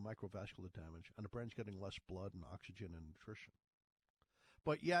broken. It's called microvascular damage, and the brain's getting less blood and oxygen and nutrition.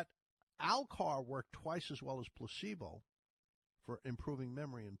 But yet, Alcar worked twice as well as placebo for improving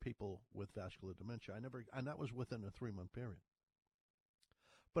memory in people with vascular dementia. And that was within a 3-month period.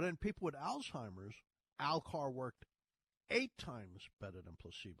 But in people with Alzheimer's, Alcar worked 8 times better than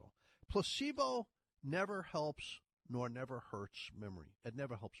placebo. Placebo never helps nor never hurts memory. It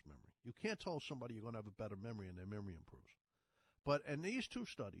never helps memory. You can't tell somebody you're going to have a better memory and their memory improves. But in these 2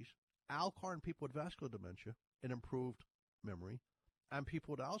 studies, Alcar in people with vascular dementia, it improved memory. And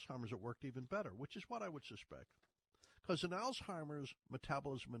people with Alzheimer's, it worked even better, which is what I would suspect. Because in Alzheimer's,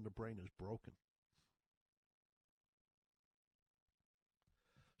 metabolism in the brain is broken.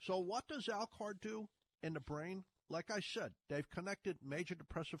 So what does Alcar do in the brain? Like I said, they've connected major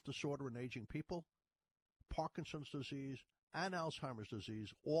depressive disorder in aging people, Parkinson's disease, and Alzheimer's disease,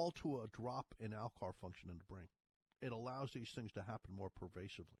 all to a drop in Alcar function in the brain. It allows these things to happen more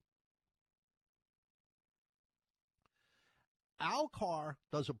pervasively. Alcar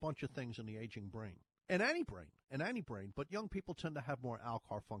does a bunch of things in the aging brain. In any brain, but young people tend to have more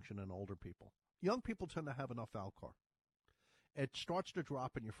Alcar function than older people. Young people tend to have enough Alcar. It starts to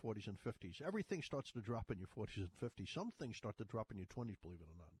drop in your 40s and 50s. Everything starts to drop in your 40s and 50s. Some things start to drop in your 20s, believe it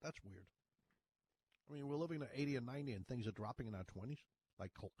or not. That's weird. I mean, we're living at 80 and 90 and things are dropping in our 20s,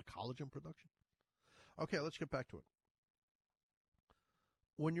 like collagen production. Okay, let's get back to it.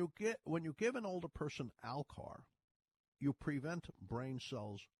 When you give an older person Alcar, you prevent brain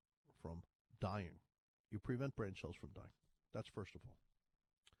cells from dying. You prevent brain cells from dying. That's first of all.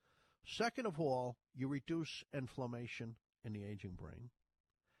 Second of all, you reduce inflammation in the aging brain,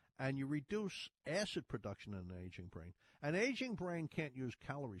 and you reduce acid production in the aging brain. An aging brain can't use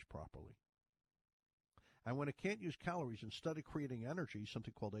calories properly. And when it can't use calories, instead of creating energy,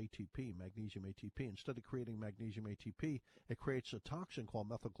 something called ATP, magnesium ATP, instead of creating magnesium ATP, it creates a toxin called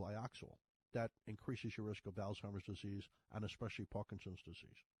methylglyoxal that increases your risk of Alzheimer's disease and especially Parkinson's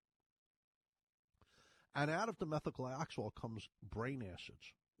disease. And out of the methylglyoxal comes brain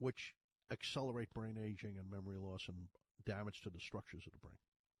acids, which accelerate brain aging and memory loss and damage to the structures of the brain.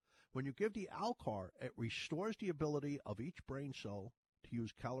 When you give the Alcar, it restores the ability of each brain cell to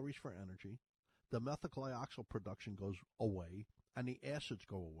use calories for energy. The methylglyoxal production goes away, and the acids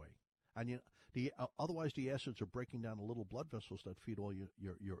go away. And otherwise, the acids are breaking down the little blood vessels that feed all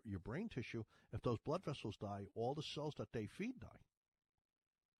your brain tissue. If those blood vessels die, all the cells that they feed die.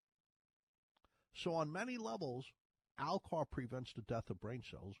 So on many levels, Alcar prevents the death of brain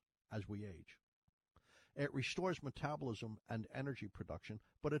cells as we age. It restores metabolism and energy production,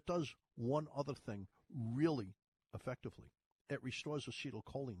 but it does one other thing really effectively. It restores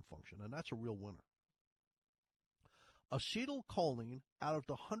acetylcholine function, and that's a real winner. Acetylcholine, out of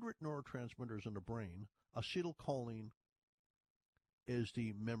the 100 neurotransmitters in the brain, acetylcholine is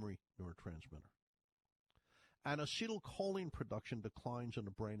the memory neurotransmitter. And acetylcholine production declines in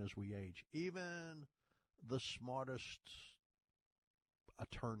the brain as we age. Even the smartest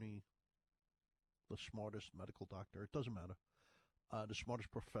attorney, the smartest medical doctor, it doesn't matter, the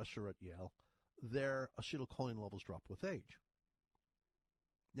smartest professor at Yale, their acetylcholine levels drop with age.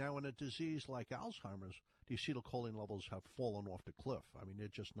 Now, in a disease like Alzheimer's, the acetylcholine levels have fallen off the cliff. I mean, they're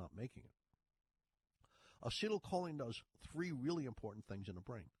just not making it. Acetylcholine does 3 really important things in the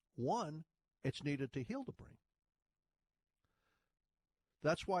brain. One, it's needed to heal the brain.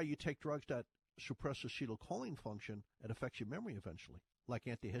 That's why you take drugs that suppress acetylcholine function, it affects your memory eventually, like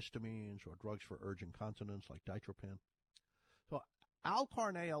antihistamines or drugs for urge incontinence like ditropan. So Alcar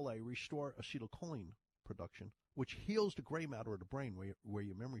and ALA restore acetylcholine production, which heals the gray matter of the brain where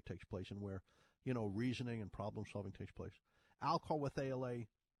your memory takes place and where, reasoning and problem solving takes place. Alcar with ALA,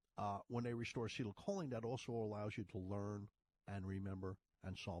 when they restore acetylcholine, that also allows you to learn and remember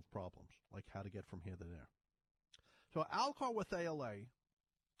and solve problems, like how to get from here to there. So Alcar with ALA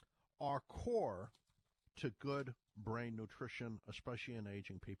are core to good brain nutrition, especially in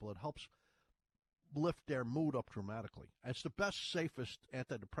aging people. It helps lift their mood up dramatically. It's the best, safest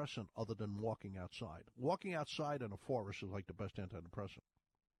antidepressant other than walking outside. Walking outside in a forest is like the best antidepressant.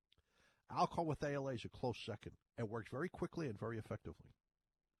 Alcar with ALA is a close second. It works very quickly and very effectively.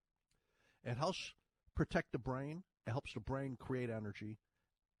 It helps protect the brain. It helps the brain create energy.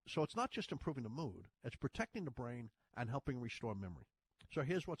 So it's not just improving the mood. It's protecting the brain and helping restore memory. So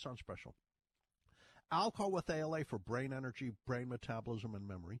here's what's on special. Alcohol with ALA for brain energy, brain metabolism, and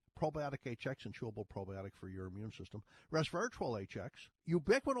memory. Probiotic HX and chewable probiotic for your immune system. Resveratrol HX.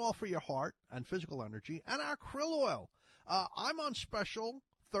 Ubiquinol for your heart and physical energy. And our krill oil. I'm on special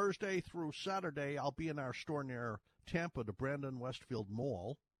Thursday through Saturday. I'll be in our store near Tampa, the Brandon Westfield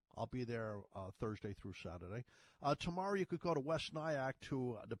Mall. I'll be there Thursday through Saturday. Tomorrow you could go to West Nyack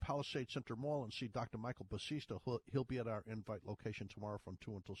to the Palisade Center Mall and see Dr. Michael Basista. He'll be at our Invite location tomorrow from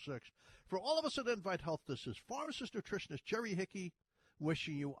 2 until 6. For all of us at Invite Health, this is pharmacist nutritionist Jerry Hickey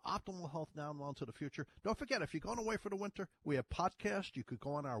wishing you optimal health now and well into the future. Don't forget, if you're going away for the winter, we have podcasts. You could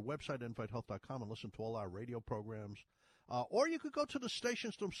go on our website, invitehealth.com, and listen to all our radio programs. Or you could go to the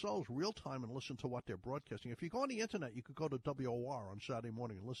stations themselves real time and listen to what they're broadcasting. If you go on the internet, you could go to WOR on Saturday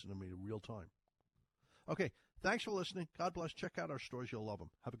morning and listen to me real time. Okay, thanks for listening. God bless. Check out our stores. You'll love them.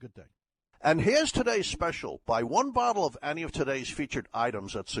 Have a good day. And here's today's special. Buy one bottle of any of today's featured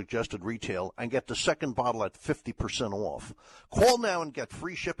items at suggested retail and get the second bottle at 50% off. Call now and get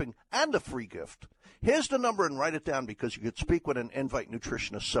free shipping and a free gift. Here's the number, and write it down because you could speak with an Invite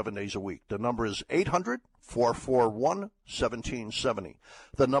nutritionist 7 days a week. The number is 800-441-1770.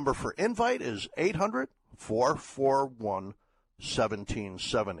 The number for Invite is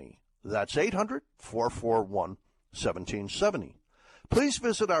 800-441-1770. That's 800-441-1770. Please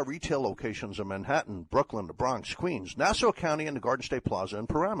visit our retail locations in Manhattan, Brooklyn, the Bronx, Queens, Nassau County, and the Garden State Plaza in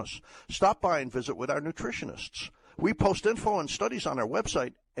Paramus. Stop by and visit with our nutritionists. We post info and studies on our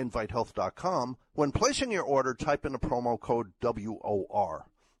website, invitehealth.com. When placing your order, type in the promo code WOR.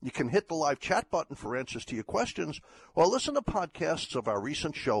 You can hit the live chat button for answers to your questions, or listen to podcasts of our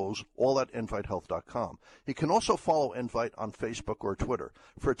recent shows, all at invitehealth.com. You can also follow Invite on Facebook or Twitter.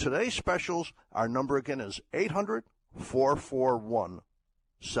 For today's specials, our number again is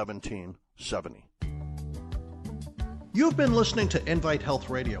 800-441-1770. You've been listening to Invite Health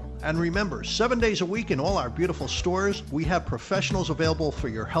Radio. And remember, 7 days a week in all our beautiful stores, we have professionals available for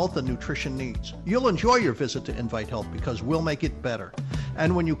your health and nutrition needs. You'll enjoy your visit to Invite Health because we'll make it better.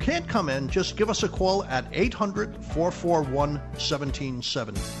 And when you can't come in, just give us a call at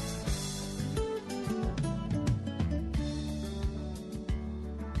 800-441-1770.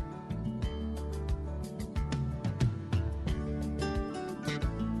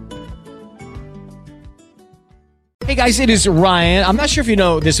 Hey guys, it is Ryan. I'm not sure if you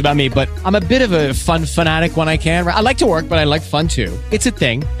know this about me, but I'm a bit of a fun fanatic when I can. I like to work, but I like fun too. It's a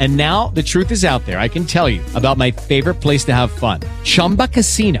thing. And now the truth is out there. I can tell you about my favorite place to have fun. Chumba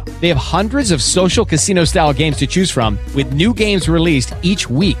Casino. They have hundreds of social casino style games to choose from with new games released each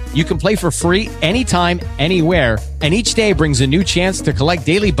week. You can play for free anytime, anywhere. And each day brings a new chance to collect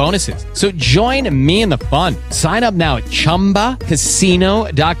daily bonuses. So join me in the fun. Sign up now at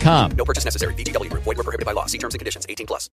ChumbaCasino.com. No purchase necessary. VGW Group. Void where prohibited by law. See terms and conditions. 18+.